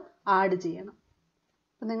നമ്മൾ ആഡ് ചെയ്യണം.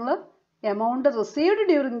 അപ്പം നിങ്ങൾ എമൗണ്ട് റിസീവ്ഡ്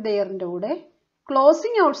ഡ്യൂറിങ് ദ ഇയറിൻ്റെ കൂടെ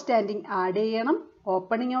ക്ലോസിംഗ് ഔട്ട്സ്റ്റാൻഡിങ് ആഡ് ചെയ്യണം,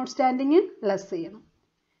 ഓപ്പണിംഗ് ഔട്ട്സ്റ്റാൻഡിങ് ലെസ് ചെയ്യണം.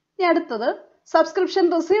 ഇനി അടുത്തത് subscription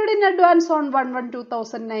received in advance on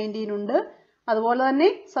 1/1/2019 ഉണ്ട്. അതുപോലെ തന്നെ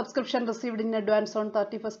subscription received in advance on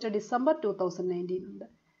 31 December 2019 ഉണ്ട്.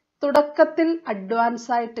 തുടക്കത്തിൽ അഡ്വാൻസ്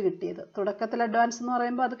ആയിട്ട് കിട്ടിയത്, തുടക്കത്തിൽ അഡ്വാൻസ് എന്ന്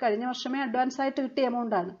പറയുമ്പോൾ അത് കഴിഞ്ഞ വർഷമേ അഡ്വാൻസ് ആയിട്ട് കിട്ടിയ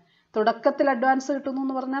എമൗണ്ട് ആണ്. തുടക്കത്തിൽ അഡ്വാൻസ് കിട്ടുന്നു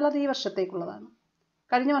എന്ന് പറഞ്ഞാൽ അത് ഈ വർഷത്തേക്കുള്ളതാണ്.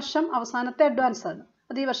 കഴിഞ്ഞ വർഷം അവസാനത്തെ അഡ്വാൻസ് ആണ്,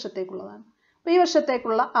 അത് ഈ വർഷത്തേക്കുള്ളതാണ്. അപ്പോൾ ഈ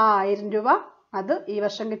വർഷത്തേക്കുള്ള ആ 1000 രൂപ അത് ഈ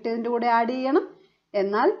വർഷം കിട്ടിയതിൻ്റെ കൂടെ ആഡ് ചെയ്യണം.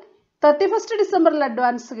 എന്നാൽ 31 ഡിസംബറിൽ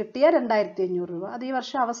അഡ്വാൻസ് കിട്ടിയ 2500 രൂപ അത് ഈ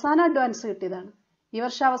വർഷം അവസാനം അഡ്വാൻസ് കിട്ടിയതാണ്. ഈ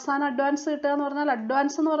വർഷം അവസാനം അഡ്വാൻസ് കിട്ടുക എന്ന് പറഞ്ഞാൽ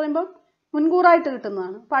അഡ്വാൻസ് എന്ന് പറയുമ്പോൾ മുൻകൂറായിട്ട്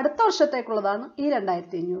കിട്ടുന്നതാണ്. അപ്പോൾ അടുത്ത വർഷത്തേക്കുള്ളതാണ് ഈ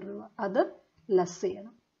 2500 രൂപ, അത് ലെസ്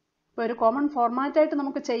ചെയ്യണം. ഇപ്പോൾ ഒരു കോമൺ ഫോർമാറ്റായിട്ട്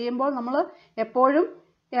നമുക്ക് ചെയ്യുമ്പോൾ നമ്മൾ എപ്പോഴും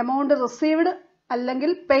എമൗണ്ട് റിസീവ്ഡ്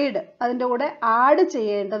അല്ലെങ്കിൽ പെയ്ഡ് അതിൻ്റെ കൂടെ ആഡ്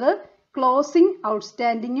ചെയ്യേണ്ടത് ക്ലോസിംഗ്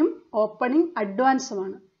ഔട്ട്സ്റ്റാൻഡിങ്ങും ഓപ്പണിംഗ്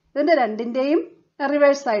അഡ്വാൻസുമാണ്. ഇതിൻ്റെ രണ്ടിൻ്റെയും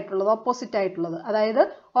റിവേഴ്സ് ആയിട്ടുള്ളത്, ഓപ്പോസിറ്റ് ആയിട്ടുള്ളത്, അതായത്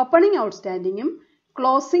ഓപ്പണിംഗ് ഔട്ട്സ്റ്റാൻഡിങ്ങും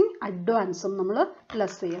ക്ലോസിംഗ് അഡ്വാൻസും നമ്മൾ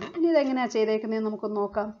ലെസ് ചെയ്യണം. ഇനി ഇതെങ്ങനെയാണ് ചെയ്തേക്കുന്നതെന്ന് നമുക്കൊന്ന്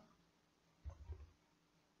നോക്കാം.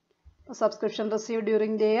 Subscription receive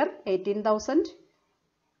during the year 18,000,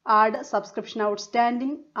 add subscription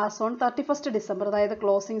outstanding as on 31 December, അതായത്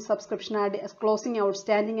ക്ലോസിംഗ്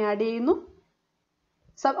ഔട്ട്സ്റ്റാൻഡിങ് ആഡ് ചെയ്യുന്നു.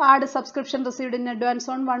 Add subscription received in advance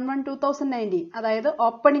on 1/1/2019, അതായത്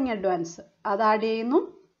ഓപ്പണിംഗ് അഡ്വാൻസ് അത് ആഡ് ചെയ്യുന്നു.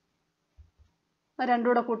 രണ്ടും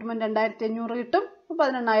കൂടെ കൂട്ടുമ്പോൾ 2500 കിട്ടും.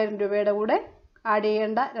 18,000 രൂപയുടെ കൂടെ ആഡ്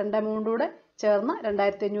ചെയ്യേണ്ട രണ്ട് എമൗണ്ട് കൂടെ ചേർന്ന്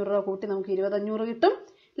 2500 രൂപ കൂട്ടി നമുക്ക് 2500 കിട്ടും.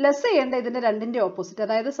 ലെസ് ചെയ്യേണ്ട ഇതിൻ്റെ രണ്ടിൻ്റെ ഓപ്പോസിറ്റ്,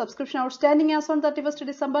 അതായത് subscription outstanding as on 31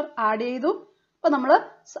 December add ചെയ്തു. അപ്പോൾ നമ്മൾ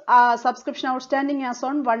subscription outstanding as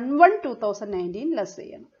on 1/1/2019 less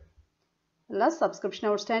ചെയ്യണം. അല്ല, സബ്സ്ക്രിപ്ഷൻ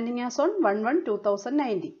ഔട്ട്സ്റ്റാൻഡിങ് ആസ് ഓൺ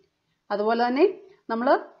 1/1/2019. അതുപോലെ തന്നെ നമ്മൾ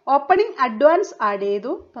ഓപ്പണിംഗ് അഡ്വാൻസ് ആഡ്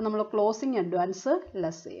ചെയ്തു. അപ്പോൾ നമ്മൾ ക്ലോസിംഗ് അഡ്വാൻസ്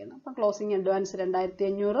ലെസ് ചെയ്യണം. അപ്പോൾ ക്ലോസിംഗ് അഡ്വാൻസ്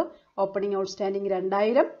 2500, ഓപ്പണിംഗ് ഔട്ട്സ്റ്റാൻഡിങ്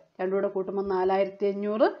 2000, രണ്ടും കൂടെ കൂട്ടുമ്പോൾ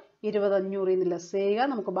 4500, 2500 നിന്ന് ലെസ് ചെയ്യുക,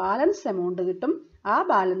 നമുക്ക് ബാലൻസ് എമൗണ്ട് കിട്ടും. ആ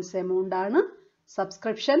ബാലൻസ് എമൗണ്ട് ആണ്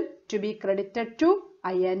subscription to be credited to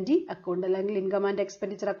I&D account അല്ലെങ്കിൽ ഇൻകം ആൻഡ്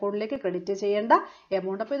എക്സ്പെൻഡിച്ചർ അക്കൗണ്ടിലേക്ക് ക്രെഡിറ്റ് ചെയ്യേണ്ട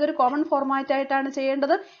എമൗണ്ട്. അപ്പോൾ ഇതൊരു കോമൺ ഫോർമാറ്റ് ആയിട്ടാണ്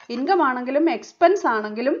ചെയ്യേണ്ടത്. ഇൻകം ആണെങ്കിലും എക്സ്പെൻസ്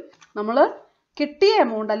ആണെങ്കിലും നമ്മൾ കിട്ടിയ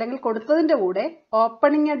എമൗണ്ട് അല്ലെങ്കിൽ കൊടുത്തതിൻ്റെ കൂടെ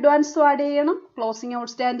ഓപ്പണിംഗ് അഡ്വാൻസും ആഡ് ചെയ്യണം, ക്ലോസിംഗ്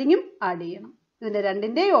ഔട്ട്സ്റ്റാൻഡിങ്ങും ആഡ് ചെയ്യണം. ഇതിൻ്റെ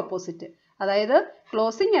രണ്ടിൻ്റെയും ഓപ്പോസിറ്റ്, അതായത്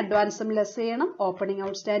ക്ലോസിംഗ് അഡ്വാൻസും ലെസ് ചെയ്യണം, ഓപ്പണിംഗ്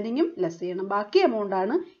ഔട്ട്സ്റ്റാൻഡിങ്ങും ലെസ് ചെയ്യണം. ബാക്കി എമൗണ്ട്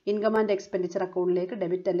ആണ് ഇൻകം ആൻഡ് എക്സ്പെൻഡിച്ചർ അക്കൗണ്ടിലേക്ക്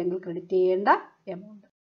ഡെബിറ്റ് അല്ലെങ്കിൽ ക്രെഡിറ്റ് ചെയ്യേണ്ട എമൗണ്ട്.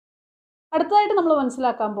 അടുത്തതായിട്ട് നമ്മൾ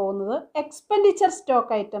മനസ്സിലാക്കാൻ പോകുന്നത് എക്സ്പെൻഡിച്ചർ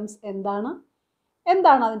സ്റ്റോക്ക് ഐറ്റംസ് എന്താണ്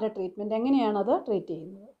അതിൻ്റെ ട്രീറ്റ്മെൻറ്റ്, എങ്ങനെയാണ് അത് ട്രീറ്റ്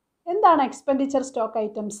ചെയ്യുന്നത്. എന്താണ് എക്സ്പെൻഡിച്ചർ സ്റ്റോക്ക്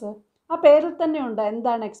ഐറ്റംസ്? ആ പേരിൽ തന്നെ ഉണ്ട്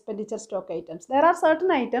എന്താണ് expenditure stock items. There are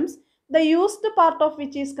certain items the used part of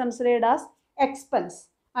which is considered as expense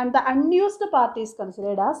and the unused part is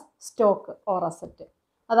considered as stock or asset.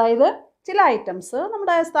 അതായത് ചില ഐറ്റംസ്,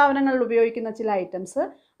 നമ്മുടെ സ്ഥാപനങ്ങളിൽ ഉപയോഗിക്കുന്ന ചില ഐറ്റംസ്,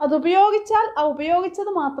 അത് ഉപയോഗിച്ചാൽ ആ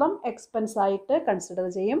ഉപയോഗിച്ചത് മാത്രം എക്സ്പെൻസ് ആയിട്ട് കൺസിഡർ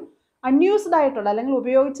ചെയ്യും. അൺയൂസ്ഡ് ആയിട്ടുള്ള അല്ലെങ്കിൽ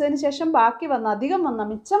ഉപയോഗിച്ചതിന് ശേഷം ബാക്കി വന്ന അധികം വന്ന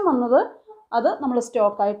മിച്ചം വന്നത് അത് നമ്മൾ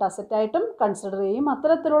സ്റ്റോക്കായിട്ട് അസറ്റായിട്ടും കൺസിഡർ ചെയ്യും.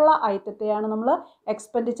 അത്തരത്തിലുള്ള ഐറ്റത്തെയാണ് നമ്മൾ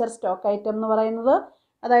എക്സ്പെൻഡിച്ചർ സ്റ്റോക്ക് ഐറ്റം എന്ന് പറയുന്നത്.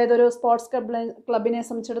 അതായത് ഒരു സ്പോർട്സ് ക്ലബിനെ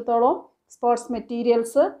സംബന്ധിച്ചിടത്തോളം സ്പോർട്സ്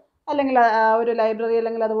മെറ്റീരിയൽസ്, അല്ലെങ്കിൽ ഒരു ലൈബ്രറി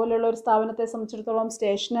അല്ലെങ്കിൽ അതുപോലെയുള്ള ഒരു സ്ഥാപനത്തെ സംബന്ധിച്ചിടത്തോളം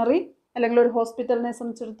സ്റ്റേഷനറി, അല്ലെങ്കിൽ ഒരു ഹോസ്പിറ്റലിനെ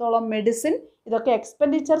സംബന്ധിച്ചിടത്തോളം മെഡിസിൻ, ഇതൊക്കെ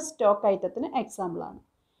എക്സ്പെൻഡിച്ചർ സ്റ്റോക്ക് ഐറ്റത്തിന് എക്സാമ്പിളാണ്.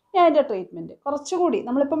 ഞാൻ അതിൻ്റെ ട്രീറ്റ്മെൻറ്റ് കുറച്ചുകൂടി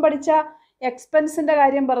നമ്മളിപ്പം പഠിച്ച എക്സ്പെൻസിൻ്റെ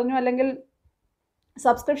കാര്യം പറഞ്ഞു, അല്ലെങ്കിൽ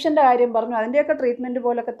സബ്സ്ക്രിപ്ഷൻ്റെ കാര്യം പറഞ്ഞു, അതിൻ്റെയൊക്കെ ട്രീറ്റ്മെൻറ്റ്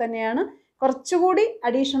പോലൊക്കെ തന്നെയാണ്. കുറച്ചുകൂടി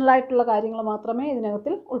അഡീഷണൽ ആയിട്ടുള്ള കാര്യങ്ങൾ മാത്രമേ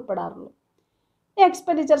ഇതിനകത്തിൽ ഉൾപ്പെടാറുള്ളൂ. ഈ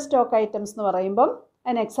എക്സ്പെൻഡിച്ചർ സ്റ്റോക്ക് ഐറ്റംസ് എന്ന് പറയുമ്പം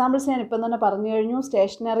അതിന് എക്സാമ്പിൾസ് ഞാൻ ഇപ്പം തന്നെ പറഞ്ഞു കഴിഞ്ഞു.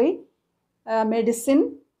 Stationery, medicine,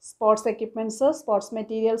 sports equipments, sports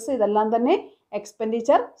materials, ഇതെല്ലാം തന്നെ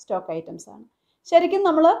എക്സ്പെൻഡിച്ചർ സ്റ്റോക്ക് ഐറ്റംസ് ആണ്. ശരിക്കും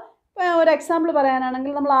നമ്മൾ ഒരു എക്സാമ്പിൾ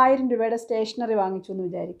പറയാനാണെങ്കിൽ നമ്മൾ 1000 രൂപയുടെ സ്റ്റേഷനറി വാങ്ങിച്ചു എന്ന്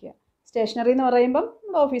വിചാരിക്കുക. സ്റ്റേഷനറി എന്ന് പറയുമ്പം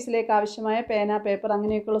നമ്മുടെ ഓഫീസിലേക്ക് ആവശ്യമായ പേന, പേപ്പർ,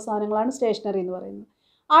 അങ്ങനെയൊക്കെയുള്ള സാധനങ്ങളാണ് സ്റ്റേഷനറി എന്ന് പറയുന്നത്.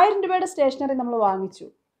 1000 രൂപയുടെ സ്റ്റേഷനറി നമ്മൾ വാങ്ങിച്ചു.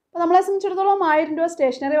 അപ്പോൾ നമ്മളെ സംബന്ധിച്ചിടത്തോളം 1000 രൂപ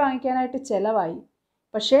സ്റ്റേഷനറി വാങ്ങിക്കാനായിട്ട് ചിലവായി.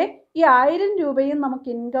 പക്ഷേ ഈ 1000 രൂപയും നമുക്ക്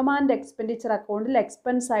ഇൻകം ആൻഡ് എക്സ്പെൻഡിച്ചർ അക്കൗണ്ടിൽ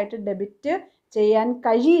എക്സ്പെൻസ് ആയിട്ട് ഡെബിറ്റ് ചെയ്യാൻ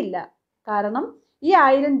കഴിയില്ല. കാരണം ഈ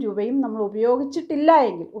 1000 രൂപയും നമ്മൾ ഉപയോഗിച്ചിട്ടില്ല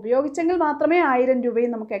എങ്കിൽ, ഉപയോഗിച്ചെങ്കിൽ മാത്രമേ 1000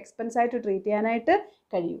 രൂപയും നമുക്ക് എക്സ്പെൻസ് ആയിട്ട് ട്രീറ്റ് ചെയ്യാനായിട്ട്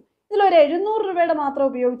കഴിയൂ. ഇതിലൊരു 700 രൂപയുടെ മാത്രമേ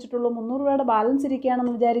ഉപയോഗിച്ചിട്ടുള്ളൂ, 300 രൂപയുടെ ബാലൻസ്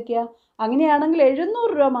ഇരിക്കുകയാണെന്ന് വിചാരിക്കുക. അങ്ങനെയാണെങ്കിൽ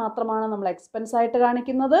 700 രൂപ മാത്രമാണ് നമ്മൾ എക്സ്പെൻസ് ആയിട്ട്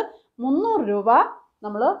കാണിക്കുന്നത്, 300 രൂപ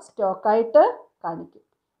നമ്മൾ സ്റ്റോക്കായിട്ട് കാണിക്കും.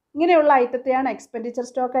 ഇങ്ങനെയുള്ള ഐറ്റത്തെയാണ് എക്സ്പെൻഡിച്ചർ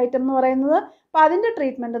സ്റ്റോക്ക് ഐറ്റം എന്ന് പറയുന്നത്. അപ്പോൾ അതിൻ്റെ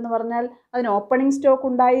ട്രീറ്റ്മെൻറ്റ് എന്ന് പറഞ്ഞാൽ അതിന് ഓപ്പണിംഗ് സ്റ്റോക്ക്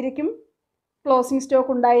ഉണ്ടായിരിക്കും, ക്ലോസിംഗ്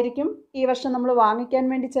സ്റ്റോക്ക് ഉണ്ടായിരിക്കും. ഈ വർഷം നമ്മൾ വാങ്ങിക്കാൻ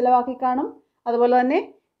വേണ്ടി ചിലവാക്കി കാണും. അതുപോലെ തന്നെ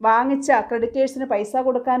വാങ്ങിച്ച ക്രെഡിറ്റേഴ്സിന് പൈസ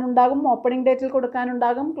കൊടുക്കാനുണ്ടാകും, ഓപ്പണിംഗ് ഡേറ്റിൽ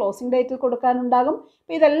കൊടുക്കാനുണ്ടാകും, ക്ലോസിംഗ് ഡേറ്റിൽ കൊടുക്കാനുണ്ടാകും.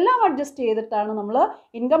 അപ്പോൾ ഇതെല്ലാം അഡ്ജസ്റ്റ് ചെയ്തിട്ടാണ് നമ്മൾ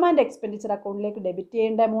ഇൻകം ആൻഡ് എക്സ്പെൻഡിച്ചർ അക്കൗണ്ടിലേക്ക് ഡെബിറ്റ്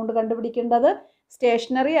ചെയ്യേണ്ട എമൗണ്ട് കണ്ടുപിടിക്കേണ്ടത്.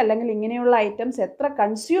 സ്റ്റേഷനറി അല്ലെങ്കിൽ ഇങ്ങനെയുള്ള ഐറ്റംസ് എത്ര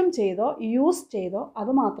കൺസ്യൂം ചെയ്തോ യൂസ് ചെയ്തോ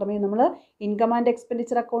അത് മാത്രമേ നമ്മൾ ഇൻകം ആൻഡ്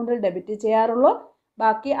എക്സ്പെൻഡിച്ചർ അക്കൗണ്ടിൽ ഡെബിറ്റ് ചെയ്യാറുള്ളൂ.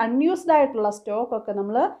 ബാക്കി അൺയൂസ്ഡ് ആയിട്ടുള്ള സ്റ്റോക്കൊക്കെ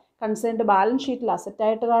നമ്മൾ കൺസേൺഡ് ബാലൻസ് ഷീറ്റിൽ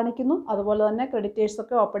അസറ്റായിട്ട് കാണിക്കുന്നു. അതുപോലെ തന്നെ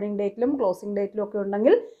ക്രെഡിറ്റേഴ്സൊക്കെ ഓപ്പണിംഗ് ഡേറ്റിലും ക്ലോസിംഗ് ഡേറ്റിലും ഒക്കെ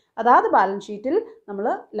ഉണ്ടെങ്കിൽ അതാത് ബാലൻസ് ഷീറ്റിൽ നമ്മൾ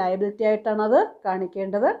ലയബിലിറ്റി ആയിട്ടാണ് അത്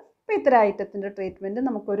കാണിക്കേണ്ടത്. അപ്പോൾ ഇത്തരം ഐറ്റത്തിൻ്റെ ട്രീറ്റ്മെൻറ്റ്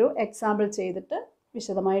നമുക്കൊരു എക്സാമ്പിൾ ചെയ്തിട്ട്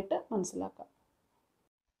വിശദമായിട്ട് മനസ്സിലാക്കാം.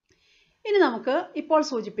 ഇനി നമുക്ക് ഇപ്പോൾ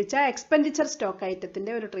സൂചിപ്പിച്ച എക്സ്പെൻഡിച്ചർ സ്റ്റോക്ക്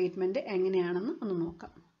ഐറ്റത്തിൻ്റെ ഒരു ട്രീറ്റ്മെൻറ്റ് എങ്ങനെയാണെന്ന് ഒന്ന്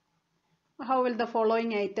നോക്കാം. How will the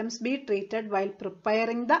following items be treated while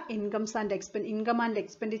preparing the income and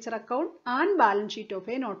expenditure account and balance sheet of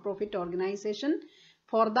a not-profit organization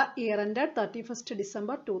for the year ended 31st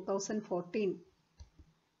December 2014?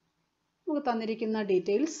 നമുക്ക് തന്നിരിക്കുന്ന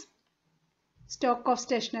ഡീറ്റെയിൽസ് സ്റ്റോക്ക് ഓഫ്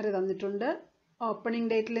സ്റ്റേഷനറി തന്നിട്ടുണ്ട്, opening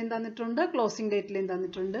ഡേറ്റിലേയും തന്നിട്ടുണ്ട്, closing ഡേറ്റിലേയും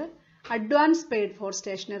തന്നിട്ടുണ്ട്, advance paid for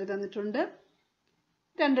stationery തന്നിട്ടുണ്ട്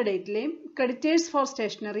 2 ഡേറ്റിലെയും, creditors four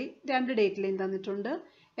stationery 2 ഡേറ്റിലെയും തന്നിട്ടുണ്ട്,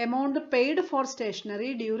 amount paid for stationery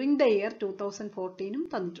during the year 2014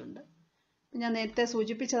 തന്നിട്ടുണ്ട്. ഞാൻ നേരത്തെ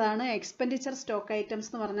സൂചിപ്പിച്ചതാണ് എക്സ്പെൻഡിച്ചർ സ്റ്റോക്ക് ഐറ്റംസ്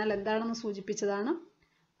എന്ന് പറഞ്ഞാൽ എന്താണെന്ന് സൂചിപ്പിച്ചതാണ്.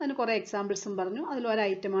 അതിന് കുറേ എക്സാമ്പിൾസും പറഞ്ഞു. അതിലൊരു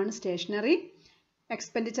ഐറ്റമാണ് സ്റ്റേഷനറി.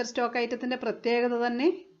 എക്സ്പെൻഡിച്ചർ സ്റ്റോക്ക് ഐറ്റത്തിൻ്റെ പ്രത്യേകത തന്നെ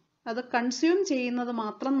അത് കൺസ്യൂം ചെയ്യുന്നത്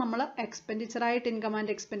മാത്രം നമ്മൾ എക്സ്പെൻഡിച്ചറായിട്ട് ഇൻകം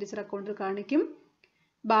ആൻഡ് എക്സ്പെൻഡിച്ചർ അക്കൗണ്ടിൽ കാണിക്കും.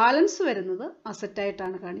 ബാലൻസ് വരുന്നത്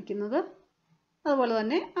അസറ്റായിട്ടാണ് കാണിക്കുന്നത്. അതുപോലെ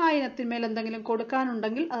തന്നെ ആ ഇനത്തിന്മേൽ എന്തെങ്കിലും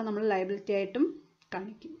കൊടുക്കാനുണ്ടെങ്കിൽ അത് നമ്മൾ ലയബിലിറ്റി ആയിട്ടും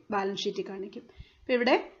കാണിക്കും, ബാലൻസ് ഷീറ്റിൽ കാണിക്കും. അപ്പോൾ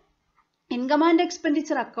ഇവിടെ ഇൻകം ആൻഡ്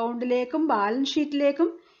എക്സ്പെൻഡിച്ചർ അക്കൗണ്ടിലേക്കും ബാലൻസ് ഷീറ്റിലേക്കും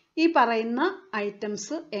ഈ പറയുന്ന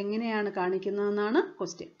ഐറ്റംസ് എങ്ങനെയാണ് കാണിക്കുന്നതെന്നാണ്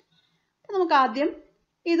ക്വസ്റ്റ്യൻ. അപ്പോൾ നമുക്ക് ആദ്യം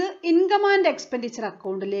ഇത് ഇൻകം ആൻഡ് എക്സ്പെൻഡിച്ചർ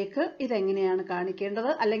അക്കൗണ്ടിലേക്ക് ഇതെങ്ങനെയാണ് കാണിക്കേണ്ടത്,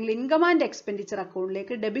 അല്ലെങ്കിൽ ഇൻകം ആൻഡ് എക്സ്പെൻഡിച്ചർ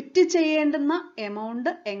അക്കൗണ്ടിലേക്ക് ഡെബിറ്റ് ചെയ്യേണ്ടുന്ന എമൗണ്ട്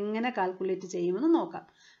എങ്ങനെ കാൽക്കുലേറ്റ് ചെയ്യുമെന്ന് നോക്കാം.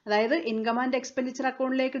 അതായത് ഇൻകം ആൻഡ് എക്സ്പെൻഡിച്ചർ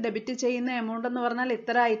അക്കൗണ്ടിലേക്ക് ഡെബിറ്റ് ചെയ്യുന്ന എമൗണ്ട് എന്ന് പറഞ്ഞാൽ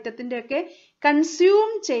ഇത്തരം ഐറ്റത്തിൻ്റെയൊക്കെ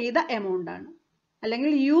കൺസ്യൂം ചെയ്ത എമൗണ്ട് ആണ്,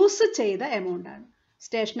 അല്ലെങ്കിൽ യൂസ് ചെയ്ത എമൗണ്ട് ആണ്.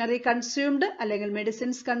 സ്റ്റേഷനറി കൺസ്യൂംഡ്, അല്ലെങ്കിൽ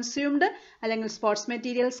മെഡിസിൻസ് കൺസ്യൂംഡ്, അല്ലെങ്കിൽ സ്പോർട്സ്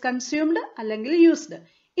മെറ്റീരിയൽസ് കൺസ്യൂംഡ്, അല്ലെങ്കിൽ യൂസ്ഡ്.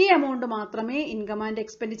 ഈ എമൗണ്ട് മാത്രമേ ഇൻകം ആൻഡ്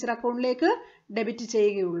എക്സ്പെൻഡിച്ചർ അക്കൗണ്ടിലേക്ക് ഡെബിറ്റ്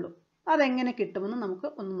ചെയ്യുകയുള്ളൂ. അതെങ്ങനെ കിട്ടുമെന്ന് നമുക്ക്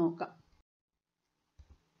ഒന്ന് നോക്കാം.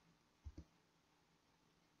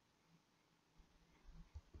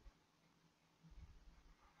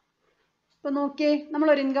 ഇപ്പൊ നോക്കിയേ,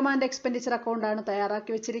 നമ്മളൊരു ഇൻകം ആൻഡ് എക്സ്പെൻഡിച്ചർ അക്കൗണ്ടാണ്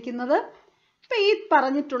തയ്യാറാക്കി വെച്ചിരിക്കുന്നത്. ഇപ്പൊ ഈ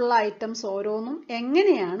പറഞ്ഞിട്ടുള്ള ഐറ്റംസ് ഓരോന്നും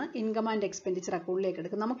എങ്ങനെയാണ് ഇൻകം ആൻഡ് എക്സ്പെൻഡിച്ചർ അക്കൗണ്ടിലേക്ക്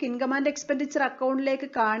എടുക്കുന്നത്? നമുക്ക് ഇൻകം ആൻഡ് എക്സ്പെൻഡിച്ചർ അക്കൗണ്ടിലേക്ക്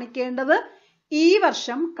കാണിക്കേണ്ടത് ഈ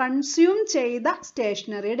വർഷം കൺസ്യൂം ചെയ്ത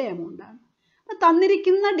സ്റ്റേഷനറിയുടെ എമൗണ്ട് ആണ്. അപ്പൊ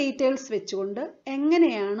തന്നിരിക്കുന്ന ഡീറ്റെയിൽസ് വെച്ചുകൊണ്ട്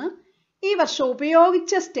എങ്ങനെയാണ് ഈ വർഷം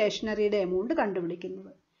ഉപയോഗിച്ച സ്റ്റേഷനറിയുടെ എമൗണ്ട്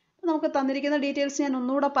കണ്ടുപിടിക്കുന്നത്? നമുക്ക് തന്നിരിക്കുന്ന ഡീറ്റെയിൽസ് ഞാൻ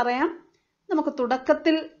ഒന്നുകൂടെ പറയാം. നമുക്ക്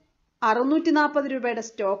തുടക്കത്തിൽ 640 രൂപയുടെ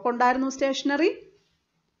സ്റ്റോക്ക് ഉണ്ടായിരുന്നു സ്റ്റേഷനറി.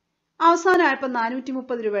 അവസാനമായപ്പോൾ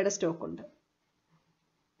 430 രൂപയുടെ സ്റ്റോക്ക് ഉണ്ട്.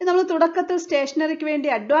 നമ്മൾ തുടക്കത്തിൽ സ്റ്റേഷനറിക്ക് വേണ്ടി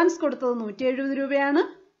അഡ്വാൻസ് കൊടുത്തത് 170 രൂപയാണ്.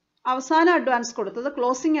 അവസാനം അഡ്വാൻസ് കൊടുത്തത്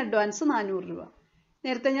ക്ലോസിംഗ് അഡ്വാൻസ് 400 രൂപ.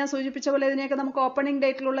 നേരത്തെ ഞാൻ സൂചിപ്പിച്ച പോലെ ഇതിനെയൊക്കെ നമുക്ക് ഓപ്പണിംഗ്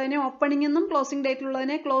ഡേറ്റിലുള്ളതിനെ ഓപ്പണിംഗ് എന്നും ക്ലോസിംഗ്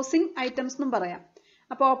ഡേറ്റിലുള്ളതിനെ ക്ലോസിംഗ് ഐറ്റംസ് എന്നും പറയാം.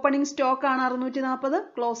 അപ്പോൾ ഓപ്പണിംഗ് സ്റ്റോക്ക് ആണ് 640,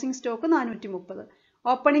 ക്ലോസിംഗ് സ്റ്റോക്ക് 430.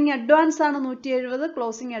 ഓപ്പണിംഗ് അഡ്വാൻസ് ആണ് 170,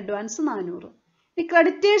 ക്ലോസിംഗ് അഡ്വാൻസ് 400. ഈ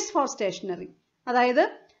ക്രെഡിറ്റേഴ്സ് ഫോർ സ്റ്റേഷനറി, അതായത്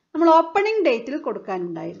നമ്മൾ ഓപ്പണിംഗ് ഡേറ്റിൽ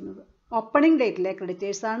കൊടുക്കാനുണ്ടായിരുന്നത്, ഓപ്പണിംഗ് ഡേറ്റിലെ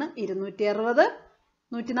ക്രെഡിറ്റേഴ്സ് ആണ് 260,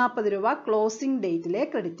 140 രൂപ ക്ലോസിംഗ് ഡേറ്റിലെ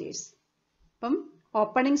ക്രെഡിറ്റേഴ്സ്. അപ്പം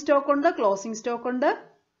ഓപ്പണിംഗ് സ്റ്റോക്ക് ഉണ്ട്, ക്ലോസിംഗ് സ്റ്റോക്ക് ഉണ്ട്,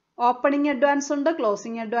 ഓപ്പണിംഗ് അഡ്വാൻസ് ഉണ്ട്,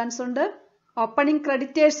 ക്ലോസിംഗ് അഡ്വാൻസ് ഉണ്ട്, ഓപ്പണിംഗ്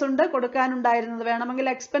ക്രെഡിറ്റേഴ്സ് ഉണ്ട്, കൊടുക്കാനുണ്ടായിരുന്നത്. വേണമെങ്കിൽ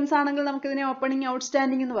എക്സ്പെൻസ് ആണെങ്കിൽ നമുക്കിതിനെ ഓപ്പണിംഗ്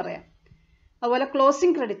ഔട്ട്സ്റ്റാൻഡിംഗ് എന്ന് പറയാം. അതുപോലെ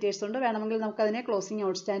ക്ലോസിംഗ് ക്രെഡിറ്റേഴ്സ് ഉണ്ട്, വേണമെങ്കിൽ നമുക്കതിനെ ക്ലോസിംഗ്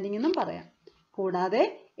ഔട്ട്സ്റ്റാൻഡിംഗ് എന്നും പറയാം. കൂടാതെ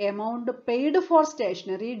amount paid for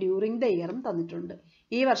stationery during the ഇയറും തന്നിട്ടുണ്ട്.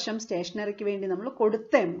 ഈ വർഷം സ്റ്റേഷനറിക്ക് വേണ്ടി നമ്മൾ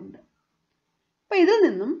കൊടുത്ത എമൗണ്ട്. അപ്പോൾ ഇതിൽ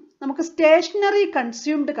നിന്നും നമുക്ക് സ്റ്റേഷനറി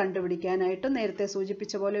കൺസ്യൂംഡ് കണ്ടുപിടിക്കാനായിട്ട് നേരത്തെ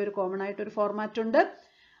സൂചിപ്പിച്ച പോലെ ഒരു കോമൺ ആയിട്ടൊരു ഫോർമാറ്റ് ഉണ്ട്.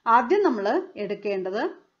 ആദ്യം നമ്മൾ എടുക്കേണ്ടത്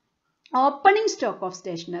ഓപ്പണിംഗ് സ്റ്റോക്ക് ഓഫ്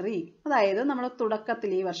സ്റ്റേഷനറി, അതായത് നമ്മൾ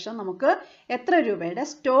തുടക്കത്തിൽ ഈ വർഷം നമുക്ക് എത്ര രൂപയുടെ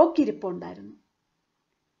സ്റ്റോക്ക് ഇരിപ്പുണ്ടായിരുന്നു?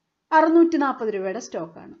 640 രൂപയുടെ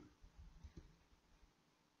സ്റ്റോക്കാണ്.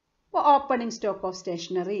 അപ്പോൾ ഓപ്പണിംഗ് സ്റ്റോക്ക് ഓഫ്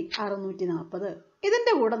സ്റ്റേഷനറി 640.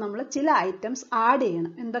 ഇതിൻ്റെ കൂടെ നമ്മൾ ചില ഐറ്റംസ് ആഡ്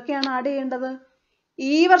ചെയ്യണം. എന്തൊക്കെയാണ് ആഡ് ചെയ്യേണ്ടത്?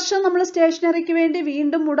 ഈ വർഷം നമ്മൾ സ്റ്റേഷനറിക്ക് വേണ്ടി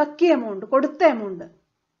വീണ്ടും മുടക്കിയ എമൗണ്ട്, കൊടുത്ത എമൗണ്ട്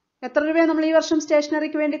എത്ര രൂപയാണ് നമ്മൾ ഈ വർഷം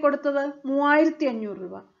സ്റ്റേഷനറിക്ക് വേണ്ടി കൊടുത്തത്? 3500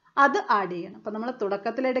 രൂപ. അത് ആഡ് ചെയ്യണം. അപ്പം നമ്മൾ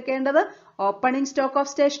തുടക്കത്തിൽ എടുക്കേണ്ടത് ഓപ്പണിംഗ് സ്റ്റോക്ക്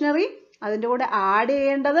ഓഫ് സ്റ്റേഷനറി, അതിൻ്റെ കൂടെ ആഡ്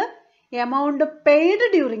ചെയ്യേണ്ടത് amount paid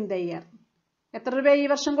during the year. എത്ര രൂപ ഈ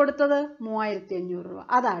വർഷം കൊടുത്തത്? 3500 രൂപ.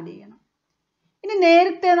 അത് ആഡ് ചെയ്യണം. ഇനി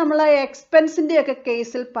നേരത്തെ നമ്മൾ എക്സ്പെൻസിൻ്റെ ഒക്കെ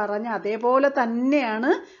കേസിൽ പറഞ്ഞ അതേപോലെ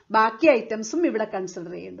തന്നെയാണ് ബാക്കി ഐറ്റംസും ഇവിടെ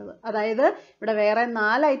കൺസിഡർ ചെയ്യേണ്ടത്. അതായത് ഇവിടെ വേറെ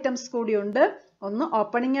 4 ഐറ്റംസ് കൂടിയുണ്ട്. ഒന്ന്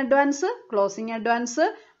ഓപ്പണിംഗ് അഡ്വാൻസ്, ക്ലോസിംഗ് അഡ്വാൻസ്,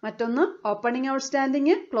 മറ്റൊന്ന് ഓപ്പണിംഗ്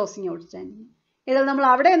ഔട്ട്സ്റ്റാൻഡിങ്, ക്ലോസിംഗ് ഔട്ട്സ്റ്റാൻഡിങ്. ഇതിൽ നമ്മൾ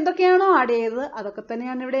അവിടെ എന്തൊക്കെയാണോ ആഡ് ചെയ്തത് അതൊക്കെ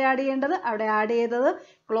തന്നെയാണ് ഇവിടെ ആഡ് ചെയ്യേണ്ടത്. അവിടെ ആഡ് ചെയ്തത്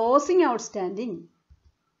ക്ലോസിംഗ് ഔട്ട്സ്റ്റാൻഡിങ്,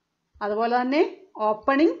 അതുപോലെ തന്നെ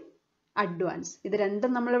ഓപ്പണിംഗ് അഡ്വാൻസ്. ഇത്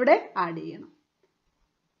രണ്ടും നമ്മളിവിടെ ആഡ് ചെയ്യണം.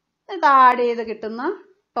 എന്നിട്ട് ആഡ് ചെയ്ത് കിട്ടുന്ന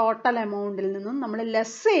ടോട്ടൽ എമൗണ്ടിൽ നിന്നും നമ്മൾ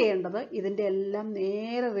ലെസ് ചെയ്യേണ്ടത് ഇതിൻ്റെ എല്ലാം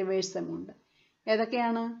നേരെ റിവേഴ്സ് എമൗണ്ട്.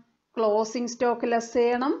 ഏതൊക്കെയാണ്? ക്ലോസിംഗ് സ്റ്റോക്ക് ലെസ്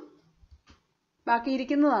ചെയ്യണം, ബാക്കി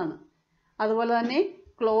ഇരിക്കുന്നതാണ്. അതുപോലെ തന്നെ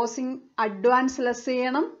ക്ലോസിംഗ് അഡ്വാൻസ് ലെസ്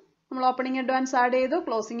ചെയ്യണം. നമ്മൾ ഓപ്പണിംഗ് അഡ്വാൻസ് ആഡ് ചെയ്തു,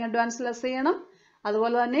 ക്ലോസിംഗ് അഡ്വാൻസ് ലെസ് ചെയ്യണം.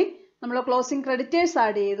 അതുപോലെ തന്നെ നമ്മൾ ക്ലോസിംഗ് ക്രെഡിറ്റേഴ്സ്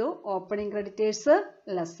ആഡ് ചെയ്തു, ഓപ്പണിംഗ് ക്രെഡിറ്റേഴ്സ്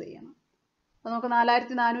ലെസ് ചെയ്യണം. അപ്പോൾ നമുക്ക്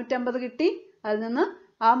 4450 കിട്ടി. അതിൽ നിന്ന്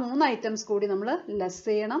ആ 3 ഐറ്റംസ് കൂടി നമ്മൾ ലെസ്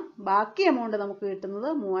ചെയ്യണം. ബാക്കി എമൗണ്ട് നമുക്ക് കിട്ടുന്നത്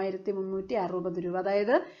 3360 രൂപ.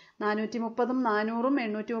 അതായത് 430ഉം 400ഉം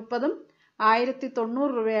 830ഉം 1090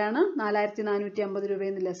 രൂപയാണ് 4450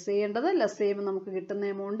 രൂപയിൽ നിന്ന് ലെസ് ചെയ്യേണ്ടത്. ലെസ് ചെയ്യുമ്പോൾ നമുക്ക് കിട്ടുന്ന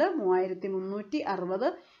എമൗണ്ട്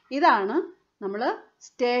 3360. ഇതാണ് നമ്മൾ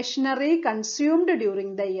stationery consumed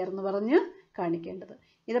during the year എന്ന് പറഞ്ഞ് കാണിക്കേണ്ടത്.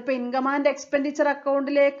 ഇതിപ്പോൾ ഇൻകം ആൻഡ് എക്സ്പെൻഡിച്ചർ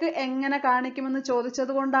അക്കൗണ്ടിലേക്ക് എങ്ങനെ കാണിക്കുമെന്ന്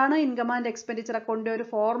ചോദിച്ചത് കൊണ്ടാണ് ഇൻകം ആൻഡ് എക്സ്പെൻഡിച്ചർ അക്കൗണ്ടിൻ്റെ ഒരു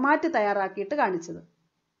ഫോർമാറ്റ് തയ്യാറാക്കിയിട്ട് കാണിച്ചത്.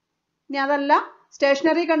 ഇനി അതല്ല,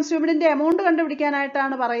 സ്റ്റേഷനറി കൺസ്യൂംഡിൻ്റെ എമൗണ്ട്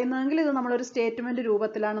കണ്ടുപിടിക്കാനായിട്ടാണ് പറയുന്നതെങ്കിൽ ഇത് നമ്മളൊരു സ്റ്റേറ്റ്മെൻറ്റ്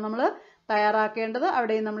രൂപത്തിലാണ് നമ്മൾ തയ്യാറാക്കേണ്ടത്.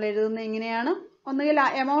 അവിടെയും നമ്മൾ എഴുതുന്നത് ഇങ്ങനെയാണ്. ഒന്നുകിൽ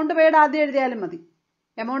എമൗണ്ട് പെയ്ഡ് ആദ്യം എഴുതിയാലും മതി.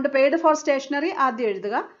 എമൗണ്ട് പെയ്ഡ് ഫോർ സ്റ്റേഷനറി ആദ്യം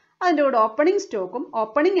എഴുതുക. അതിൻ്റെ കൂടെ ഓപ്പണിംഗ് സ്റ്റോക്കും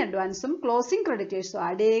ഓപ്പണിംഗ് അഡ്വാൻസും ക്ലോസിംഗ് ക്രെഡിറ്റേഴ്സും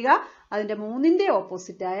ആഡ് ചെയ്യുക. അതിൻ്റെ 3ന്റെ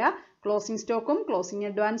ഓപ്പോസിറ്റായ ക്ലോസിംഗ് സ്റ്റോക്കും ക്ലോസിംഗ്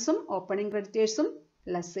അഡ്വാൻസും ഓപ്പണിംഗ് ക്രെഡിറ്റേഴ്സും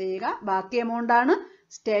ലെസ് ചെയ്യുക. ബാക്കി എമൗണ്ടാണ്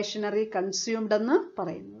സ്റ്റേഷനറി കൺസ്യൂംഡ് എന്ന്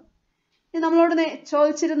പറയുന്നത്. ഇനി നമ്മളോട്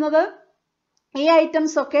ചോദിച്ചിരുന്നത് ഈ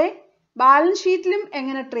ഐറ്റംസ് ഒക്കെ ബാലൻസ് ഷീറ്റിലും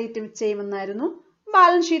എങ്ങനെ ട്രീറ്റ് ചെയ്യുമെന്നായിരുന്നു.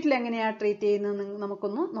 ബാലൻസ് ഷീറ്റിൽ എങ്ങനെയാണ് ട്രീറ്റ് ചെയ്യുന്നത്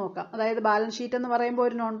നമുക്കൊന്ന് നോക്കാം. അതായത് ബാലൻസ് ഷീറ്റ് എന്ന് പറയുമ്പോൾ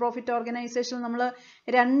ഒരു നോൺ പ്രോഫിറ്റ് ഓർഗനൈസേഷനിൽ നമ്മൾ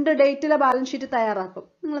 2 ഡേറ്റിലെ ബാലൻസ് ഷീറ്റ് തയ്യാറാക്കും.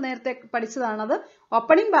 നിങ്ങൾ നേരത്തെ പഠിച്ചതാണത്.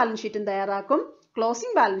 ഓപ്പണിംഗ് ബാലൻസ് ഷീറ്റും തയ്യാറാക്കും,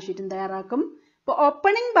 ക്ലോസിംഗ് ബാലൻസ് ഷീറ്റും തയ്യാറാക്കും. ഇപ്പോൾ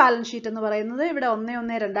ഓപ്പണിംഗ് ബാലൻസ് ഷീറ്റ് എന്ന് പറയുന്നത് ഇവിടെ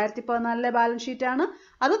 1/1/2014 ബാലൻസ് ഷീറ്റാണ്.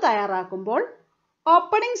 അത് തയ്യാറാക്കുമ്പോൾ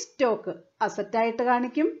ഓപ്പണിംഗ് സ്റ്റോക്ക് അസറ്റായിട്ട്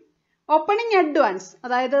കാണിക്കും. ഓപ്പണിംഗ് അഡ്വാൻസ്,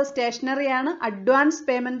 അതായത് സ്റ്റേഷനറി ആണ്, അഡ്വാൻസ്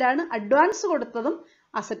പേയ്മെന്റ് ആണ്, അഡ്വാൻസ് കൊടുത്തതും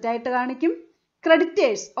അസറ്റായിട്ട് കാണിക്കും.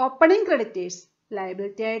 ക്രെഡിറ്റേഴ്സ്, ഓപ്പണിംഗ് ക്രെഡിറ്റേഴ്സ്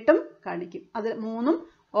ലയബിലിറ്റി ആയിട്ടും കാണിക്കും. അത് 3ഉം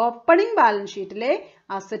ഓപ്പണിംഗ് ബാലൻസ് ഷീറ്റിലെ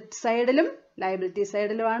അസറ്റ് സൈഡിലും ലയബിലിറ്റി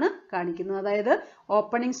സൈഡിലുമാണ് കാണിക്കുന്നത്. അതായത്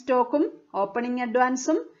ഓപ്പണിംഗ് സ്റ്റോക്കും ഓപ്പണിംഗ്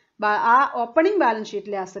അഡ്വാൻസും ആ ഓപ്പണിംഗ് ബാലൻസ്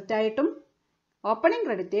ഷീറ്റിലെ അസറ്റായിട്ടും ഓപ്പണിംഗ്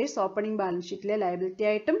ക്രെഡിറ്റേഴ്സ് ഓപ്പണിംഗ് ബാലൻസ് ഷീറ്റിലെ ലയബിലിറ്റി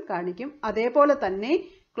ആയിട്ടും കാണിക്കും. അതേപോലെ തന്നെ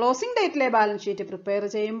ക്ലോസിംഗ് ഡേറ്റിലെ ബാലൻസ് ഷീറ്റ് പ്രിപ്പയർ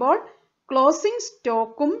ചെയ്യുമ്പോൾ closing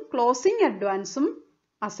സ്റ്റോക്കും closing അഡ്വാൻസും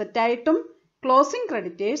അസറ്റായിട്ടും closing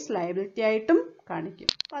creditors liability ആയിട്ടും കാണിക്കും.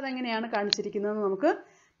 അപ്പോൾ അതെങ്ങനെയാണ് കാണിച്ചിരിക്കുന്നതെന്ന് നമുക്ക്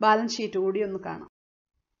ബാലൻസ് ഷീറ്റ് കൂടി ഒന്ന് കാണാം.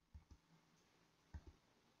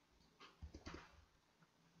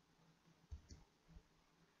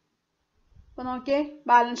 അപ്പോൾ നോക്കിയേ,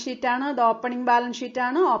 ബാലൻസ് ഷീറ്റാണ്. ഇത് ഓപ്പണിംഗ് ബാലൻസ്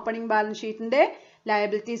ഷീറ്റാണ്. ഓപ്പണിംഗ് ബാലൻസ് ഷീറ്റിന്റെ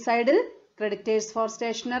ലയബിലിറ്റി സൈഡിൽ creditors four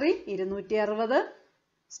stationery 260,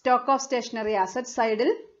 stock of stationery asset സൈഡിൽ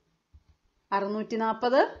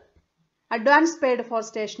 640, advance paid for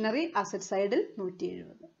stationery asset സൈഡിൽ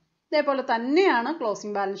 170. ഇതേപോലെ തന്നെയാണ്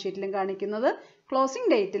ക്ലോസിംഗ് ബാലൻസ് ഷീറ്റിലും കാണിക്കുന്നത്.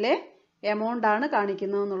 ക്ലോസിംഗ് ഡേറ്റിലെ എമൗണ്ട് ആണ്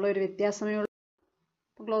കാണിക്കുന്നത് എന്നുള്ള ഒരു വ്യത്യാസമേ ഉള്ളൂ.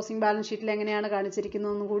 ക്ലോസിംഗ് ബാലൻസ് ഷീറ്റിൽ എങ്ങനെയാണ്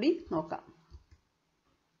കാണിച്ചിരിക്കുന്നതെന്ന് കൂടി നോക്കാം.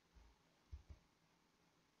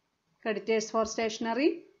 ക്രെഡിറ്റേഴ്സ് ഫോർ സ്റ്റേഷനറി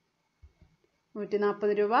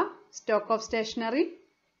 140 രൂപ, സ്റ്റോക്ക് ഓഫ് സ്റ്റേഷനറി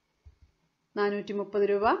 430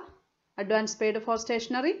 രൂപ, അഡ്വാൻസ് പെയ്ഡ് ഫോർ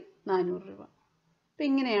സ്റ്റേഷനറി 400 രൂപ. അപ്പം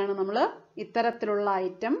ഇങ്ങനെയാണ് നമ്മൾ ഇത്തരത്തിലുള്ള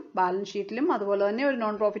ഐറ്റം ബാലൻസ് ഷീറ്റിലും അതുപോലെ തന്നെ ഒരു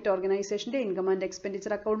non profit ഓർഗനൈസേഷൻ്റെ income and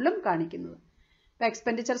expenditure അക്കൗണ്ടിലും കാണിക്കുന്നത്. അപ്പോൾ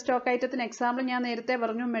എക്സ്പെൻഡിച്ചർ സ്റ്റോക്ക് ഐറ്റത്തിന് എക്സാമ്പിൾ ഞാൻ നേരത്തെ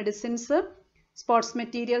പറഞ്ഞു, മെഡിസിൻസ്, സ്പോർട്സ്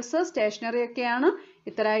മെറ്റീരിയൽസ്, സ്റ്റേഷനറി ഒക്കെയാണ്.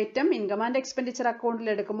 ഇത്തരം ഐറ്റം ഇൻകം ആൻഡ് എക്സ്പെൻഡിച്ചർ അക്കൗണ്ടിൽ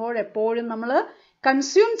എടുക്കുമ്പോൾ എപ്പോഴും നമ്മൾ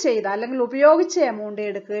കൺസ്യൂം ചെയ്ത അല്ലെങ്കിൽ ഉപയോഗിച്ച എമൗണ്ട്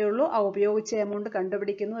എടുക്കുകയുള്ളൂ. ആ ഉപയോഗിച്ച എമൗണ്ട്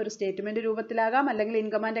കണ്ടുപിടിക്കുന്നത് ഒരു സ്റ്റേറ്റ്മെന്റ് രൂപത്തിലാകാം, അല്ലെങ്കിൽ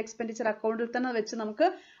ഇൻകം ആൻഡ് എക്സ്പെൻഡിച്ചർ അക്കൗണ്ടിൽ തന്നെ വെച്ച് നമുക്ക്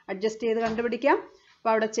അഡ്ജസ്റ്റ് ചെയ്ത് കണ്ടുപിടിക്കാം.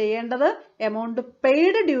 അപ്പോൾ അവിടെ ചെയ്യേണ്ടത് എമൗണ്ട്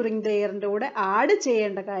പെയ്ഡ് ഡ്യൂറിങ് ദ ഇയറിൻ്റെ കൂടെ ആഡ്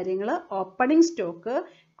ചെയ്യേണ്ട കാര്യങ്ങൾ ഓപ്പണിംഗ് സ്റ്റോക്ക്,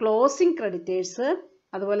 ക്ലോസിംഗ് ക്രെഡിറ്റേഴ്സ്,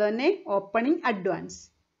 അതുപോലെ തന്നെ ഓപ്പണിംഗ് അഡ്വാൻസ്,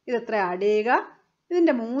 ഇതെത്ര ആഡ് ചെയ്യുക.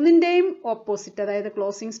 ഇതിൻ്റെ 3ന്റെയും ഓപ്പോസിറ്റ്, അതായത്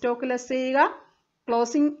ക്ലോസിംഗ് സ്റ്റോക്ക് ലെസ് ചെയ്യുക,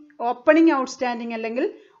 ക്ലോസിംഗ് ഓപ്പണിംഗ് ഔട്ട്സ്റ്റാൻഡിംഗ് അല്ലെങ്കിൽ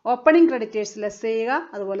ഓപ്പണിംഗ് ക്രെഡിറ്റേഴ്സ് ലെസ് ചെയ്യുക,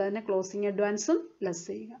 അതുപോലെ തന്നെ ക്ലോസിംഗ് അഡ്വാൻസും ലെസ്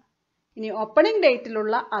ചെയ്യുക. ഇനി opening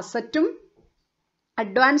ഡേറ്റിലുള്ള അസറ്റും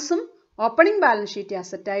അഡ്വാൻസും opening balance sheet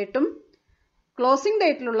അസറ്റായിട്ടും closing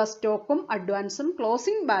ഡേറ്റിലുള്ള സ്റ്റോക്കും അഡ്വാൻസും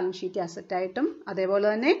closing balance sheet അസറ്റായിട്ടും അതേപോലെ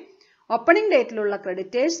തന്നെ opening ഡേറ്റിലുള്ള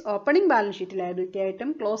creditors opening balance sheet liability ആയിട്ടും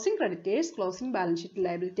closing creditors closing balance sheet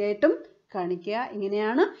liability ആയിട്ടും കാണിക്കുക.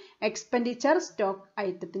 ഇങ്ങനെയാണ് എക്സ്പെൻഡിച്ചർ സ്റ്റോക്ക്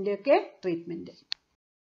ഐറ്റത്തിൻ്റെയൊക്കെ ട്രീറ്റ്മെൻറ്റ്.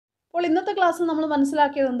 അപ്പോൾ ഇന്നത്തെ ക്ലാസ്സിൽ നമ്മൾ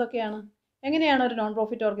മനസ്സിലാക്കിയത് എന്തൊക്കെയാണ്? എങ്ങനെയാണ് ഒരു നോൺ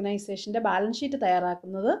പ്രോഫിറ്റ് ഓർഗനൈസേഷൻ്റെ ബാലൻസ് ഷീറ്റ്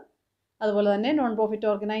തയ്യാറാക്കുന്നത്, അതുപോലെ തന്നെ non profit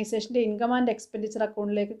ഓർഗനൈസേഷൻ്റെ income and expenditure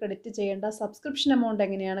അക്കൗണ്ടിലേക്ക് ക്രെഡിറ്റ് ചെയ്യേണ്ട സബ്സ്ക്രിപ്ഷൻ എമൗണ്ട്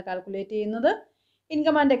എങ്ങനെയാണ് കാൽക്കുലേറ്റ് ചെയ്യുന്നത്,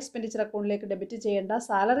 ഇൻകം ആൻഡ് എക്സ്പെൻഡിച്ചർ അക്കൗണ്ടിലേക്ക് ഡെബിറ്റ് ചെയ്യേണ്ട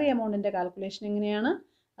സാലറി എമൗണ്ടിൻ്റെ കാൽക്കുലേഷൻ എങ്ങനെയാണ്,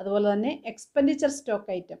 അതുപോലെ തന്നെ എക്സ്പെൻഡിച്ചർ സ്റ്റോക്ക്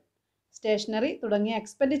ഐറ്റം, സ്റ്റേഷനറി തുടങ്ങിയ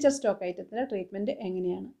എക്സ്പെൻഡിച്ചർ സ്റ്റോക്ക് ഐറ്റത്തിൻ്റെ ട്രീറ്റ്മെൻറ്റ്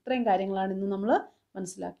എങ്ങനെയാണ്. ഇത്രയും കാര്യങ്ങളാണ് ഇന്ന് നമ്മൾ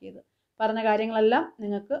മനസ്സിലാക്കിയത്. പറഞ്ഞ കാര്യങ്ങളെല്ലാം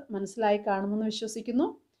നിങ്ങൾക്ക് മനസ്സിലായി കാണുമെന്ന് വിശ്വസിക്കുന്നു.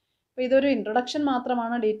 അപ്പോൾ ഇതൊരു ഇൻട്രൊഡക്ഷൻ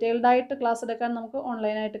മാത്രമാണ്. ഡീറ്റെയിൽഡായിട്ട് ക്ലാസ് എടുക്കാൻ നമുക്ക്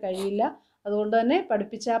ഓൺലൈനായിട്ട് കഴിയില്ല. അതുകൊണ്ട് തന്നെ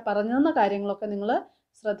പറഞ്ഞു തന്ന കാര്യങ്ങളൊക്കെ നിങ്ങൾ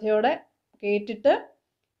ശ്രദ്ധയോടെ കേട്ടിട്ട്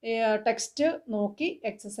ടെക്സ്റ്റ് നോക്കി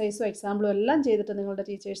എക്സസൈസും എക്സാമ്പിളും എല്ലാം ചെയ്തിട്ട് നിങ്ങളുടെ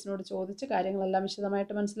ടീച്ചേഴ്സിനോട് ചോദിച്ച് കാര്യങ്ങളെല്ലാം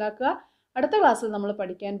വിശദമായിട്ട് മനസ്സിലാക്കുക. അടുത്ത ക്ലാസ്സിൽ നമ്മൾ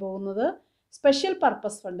പഠിക്കാൻ പോകുന്നത് special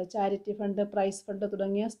purpose fund, charity fund, price fund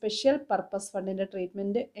തുടങ്ങിയ സ്പെഷ്യൽ പർപ്പസ് ഫണ്ടിൻ്റെ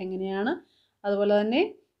ട്രീറ്റ്മെൻറ്റ് എങ്ങനെയാണ്, അതുപോലെ തന്നെ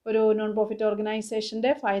ഒരു നോൺ പ്രോഫിറ്റ്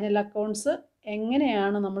ഓർഗനൈസേഷൻ്റെ ഫൈനൽ അക്കൗണ്ട്സ്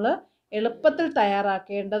എങ്ങനെയാണ് നമ്മൾ എളുപ്പത്തിൽ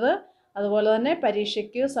തയ്യാറാക്കേണ്ടത്, അതുപോലെ തന്നെ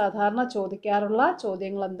പരീക്ഷയ്ക്ക് സാധാരണ ചോദിക്കാറുള്ള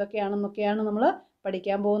ചോദ്യങ്ങൾ എന്തൊക്കെയാണെന്നൊക്കെയാണ് നമ്മൾ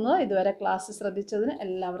പഠിക്കാൻ പോകുന്നത്. ഇതുവരെ ക്ലാസ് ശ്രദ്ധിച്ചതിന്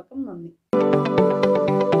എല്ലാവർക്കും നന്ദി.